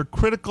impairment of their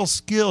critical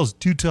skills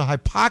due to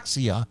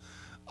hypoxia,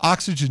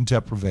 oxygen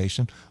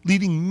deprivation,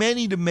 leading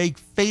many to make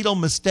fatal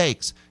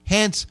mistakes.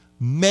 Hence,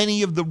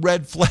 many of the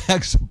red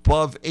flags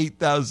above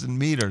 8,000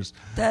 meters.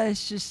 That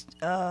is just...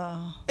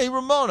 Hey,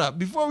 Ramona,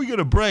 before we go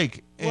to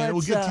break, and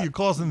we'll get to your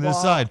calls on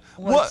this side,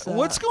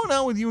 what's going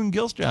on with you and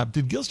Gilstrap?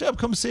 Did Gilstrap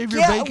come save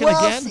your bacon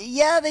again?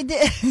 Yeah, they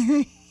did.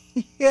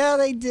 Yeah,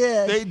 they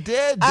did. They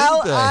did,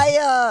 didn't they?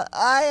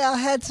 I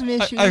had some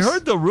issues. I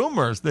heard the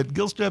rumors that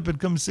Gilstrap had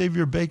come save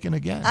your bacon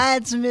again. I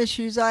had some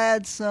issues. I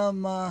had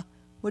some, what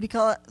do you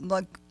call it,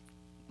 like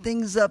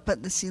things up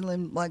at the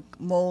ceiling, like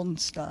mold and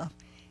stuff.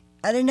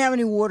 I didn't have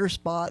any water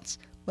spots,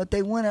 but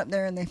they went up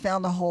there and they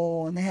found a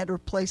hole, and they had to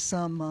replace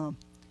some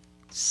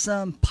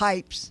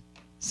pipes,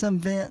 some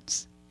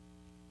vents.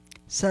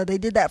 So they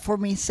did that for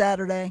me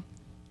Saturday.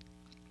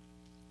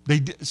 They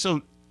did,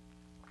 so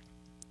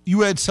you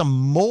had some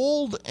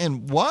mold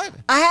and what?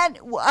 I had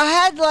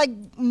like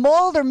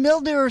mold or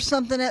mildew or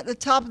something at the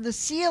top of the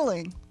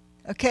ceiling.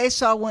 Okay,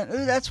 so I went,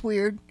 ooh, that's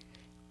weird.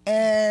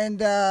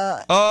 And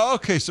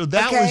okay, so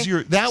that was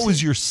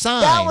your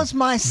sign. That was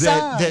my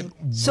sign.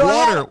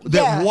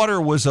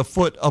 Water was a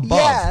foot above.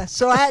 Yeah,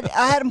 so I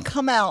had them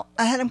come out.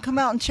 I had them come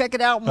out and check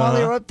it out. And while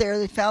they were up there,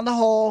 they found a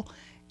hole,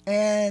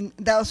 and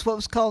that was what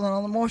was calling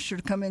all the moisture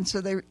to come in. So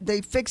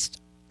they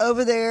fixed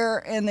over there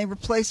and they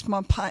replaced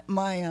my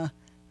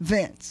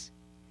vents,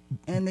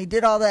 and they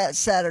did all that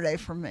Saturday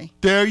for me.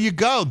 There you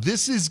go.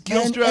 This is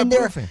Gilstrap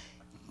Roofing.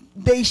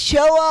 They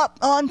show up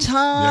on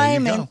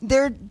time, and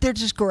they're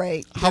just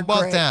great. How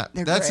about that?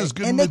 That's as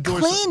good. And they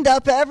cleaned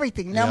up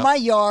everything. Now my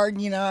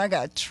yard, I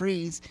got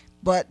trees,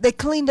 but they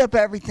cleaned up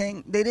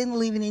everything. They didn't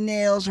leave any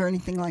nails or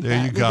anything like that.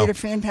 There you go. They did a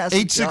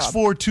fantastic job.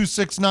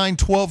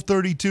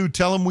 864-269-1232.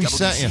 Tell them we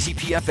sent you.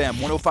 WCCP-FM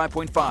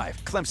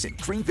 105.5, Clemson,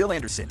 Greenville,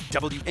 Anderson.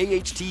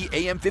 WAHT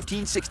AM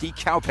 1560,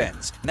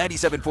 Cowpens.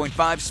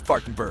 97.5,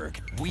 Spartanburg.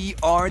 We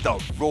are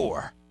the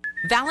Roar.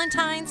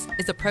 Valentine's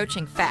is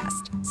approaching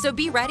fast, so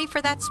be ready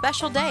for that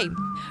special day.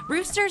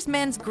 Rooster's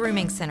Men's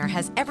Grooming Center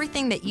has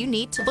everything that you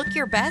need to look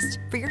your best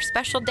for your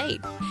special date.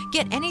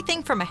 Get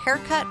anything from a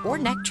haircut or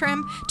neck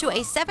trim to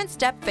a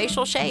 7-step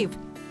facial shave.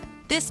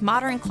 This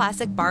modern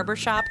classic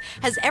barbershop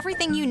has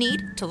everything you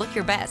need to look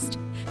your best.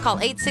 Call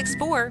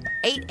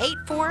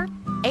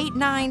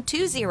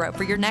 864-884-8920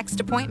 for your next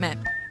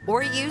appointment,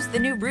 or use the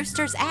new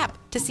Roosters app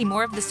to see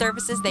more of the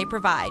services they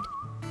provide.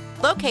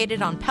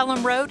 Located on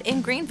Pelham Road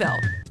in Greenville.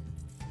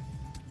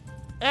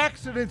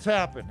 Accidents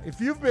happen. If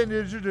you've been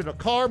injured in a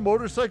car,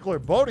 motorcycle, or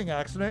boating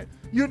accident,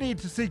 you need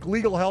to seek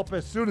legal help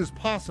as soon as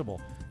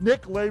possible.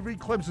 Nick Lavery,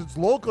 Clemson's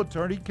local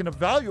attorney, can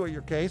evaluate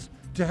your case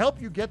to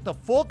help you get the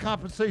full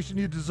compensation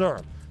you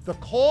deserve. The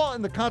call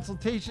and the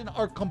consultation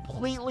are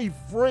completely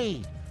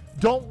free.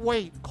 Don't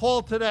wait.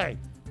 Call today.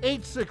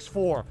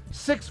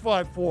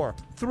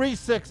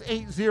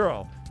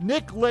 864-654-3680.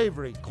 Nick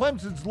Lavery,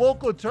 Clemson's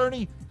local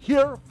attorney,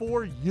 here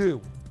for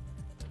you.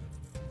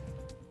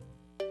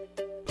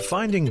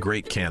 Finding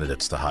great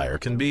candidates to hire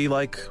can be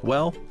like,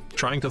 well,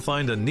 trying to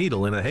find a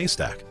needle in a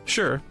haystack.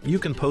 Sure, you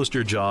can post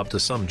your job to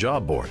some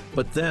job board,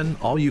 but then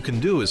all you can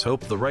do is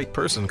hope the right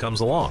person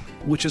comes along,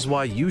 which is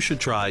why you should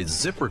try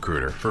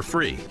ZipRecruiter for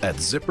free at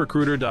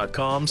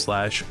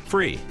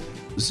ZipRecruiter.com/free.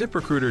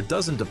 ZipRecruiter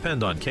doesn't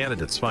depend on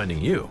candidates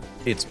finding you.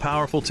 Its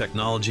powerful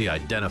technology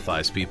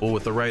identifies people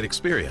with the right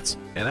experience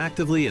and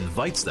actively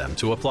invites them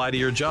to apply to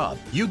your job.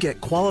 You get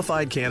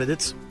qualified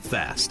candidates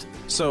fast.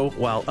 So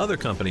while other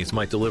companies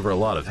might deliver a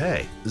lot of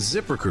hay,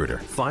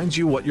 ZipRecruiter finds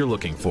you what you're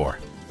looking for.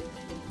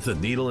 The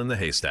needle in the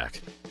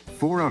haystack.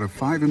 4 out of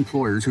 5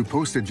 employers who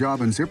post a job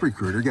on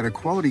ZipRecruiter get a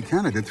quality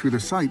candidate through the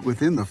site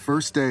within the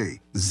first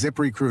day.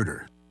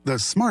 ZipRecruiter, the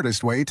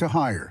smartest way to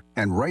hire.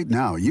 And right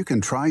now, you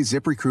can try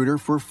ZipRecruiter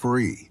for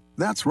free.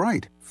 That's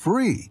right,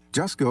 free.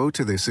 Just go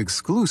to this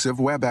exclusive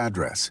web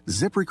address,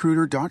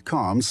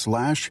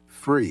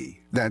 ZipRecruiter.com/free.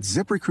 That's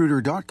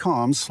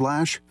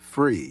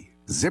ZipRecruiter.com/free.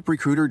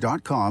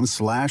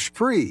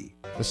 ZipRecruiter.com/free.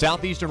 The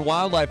Southeastern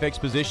Wildlife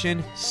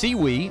Exposition,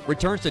 SeaWee,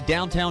 returns to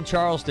downtown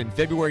Charleston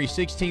February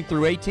 16th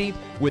through 18th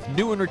with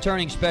new and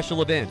returning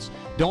special events.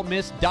 Don't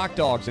miss dock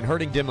dogs and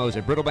herding demos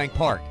at Brittlebank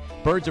Park,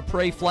 Birds of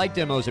Prey flight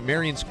demos at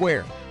Marion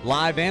Square,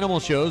 live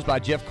animal shows by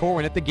Jeff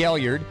Corwin at the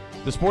Galliard,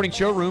 the sporting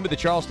showroom at the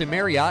Charleston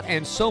Marriott,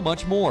 and so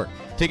much more.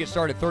 Tickets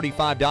start at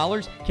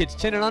 $35. Kids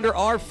 10 and under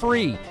are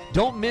free.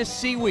 Don't miss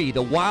SeaWee,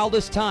 the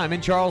wildest time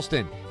in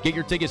Charleston. Get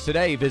your tickets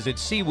today. Visit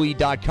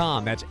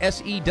SeaWee.com. That's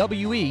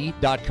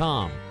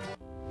SEWE.com.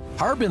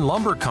 Harbin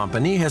Lumber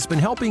Company has been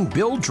helping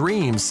build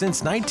dreams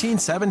since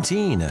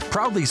 1917,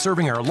 proudly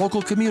serving our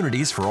local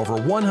communities for over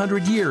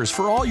 100 years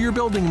for all your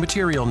building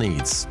material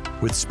needs.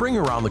 With spring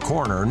around the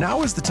corner,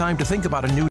 now is the time to think about a new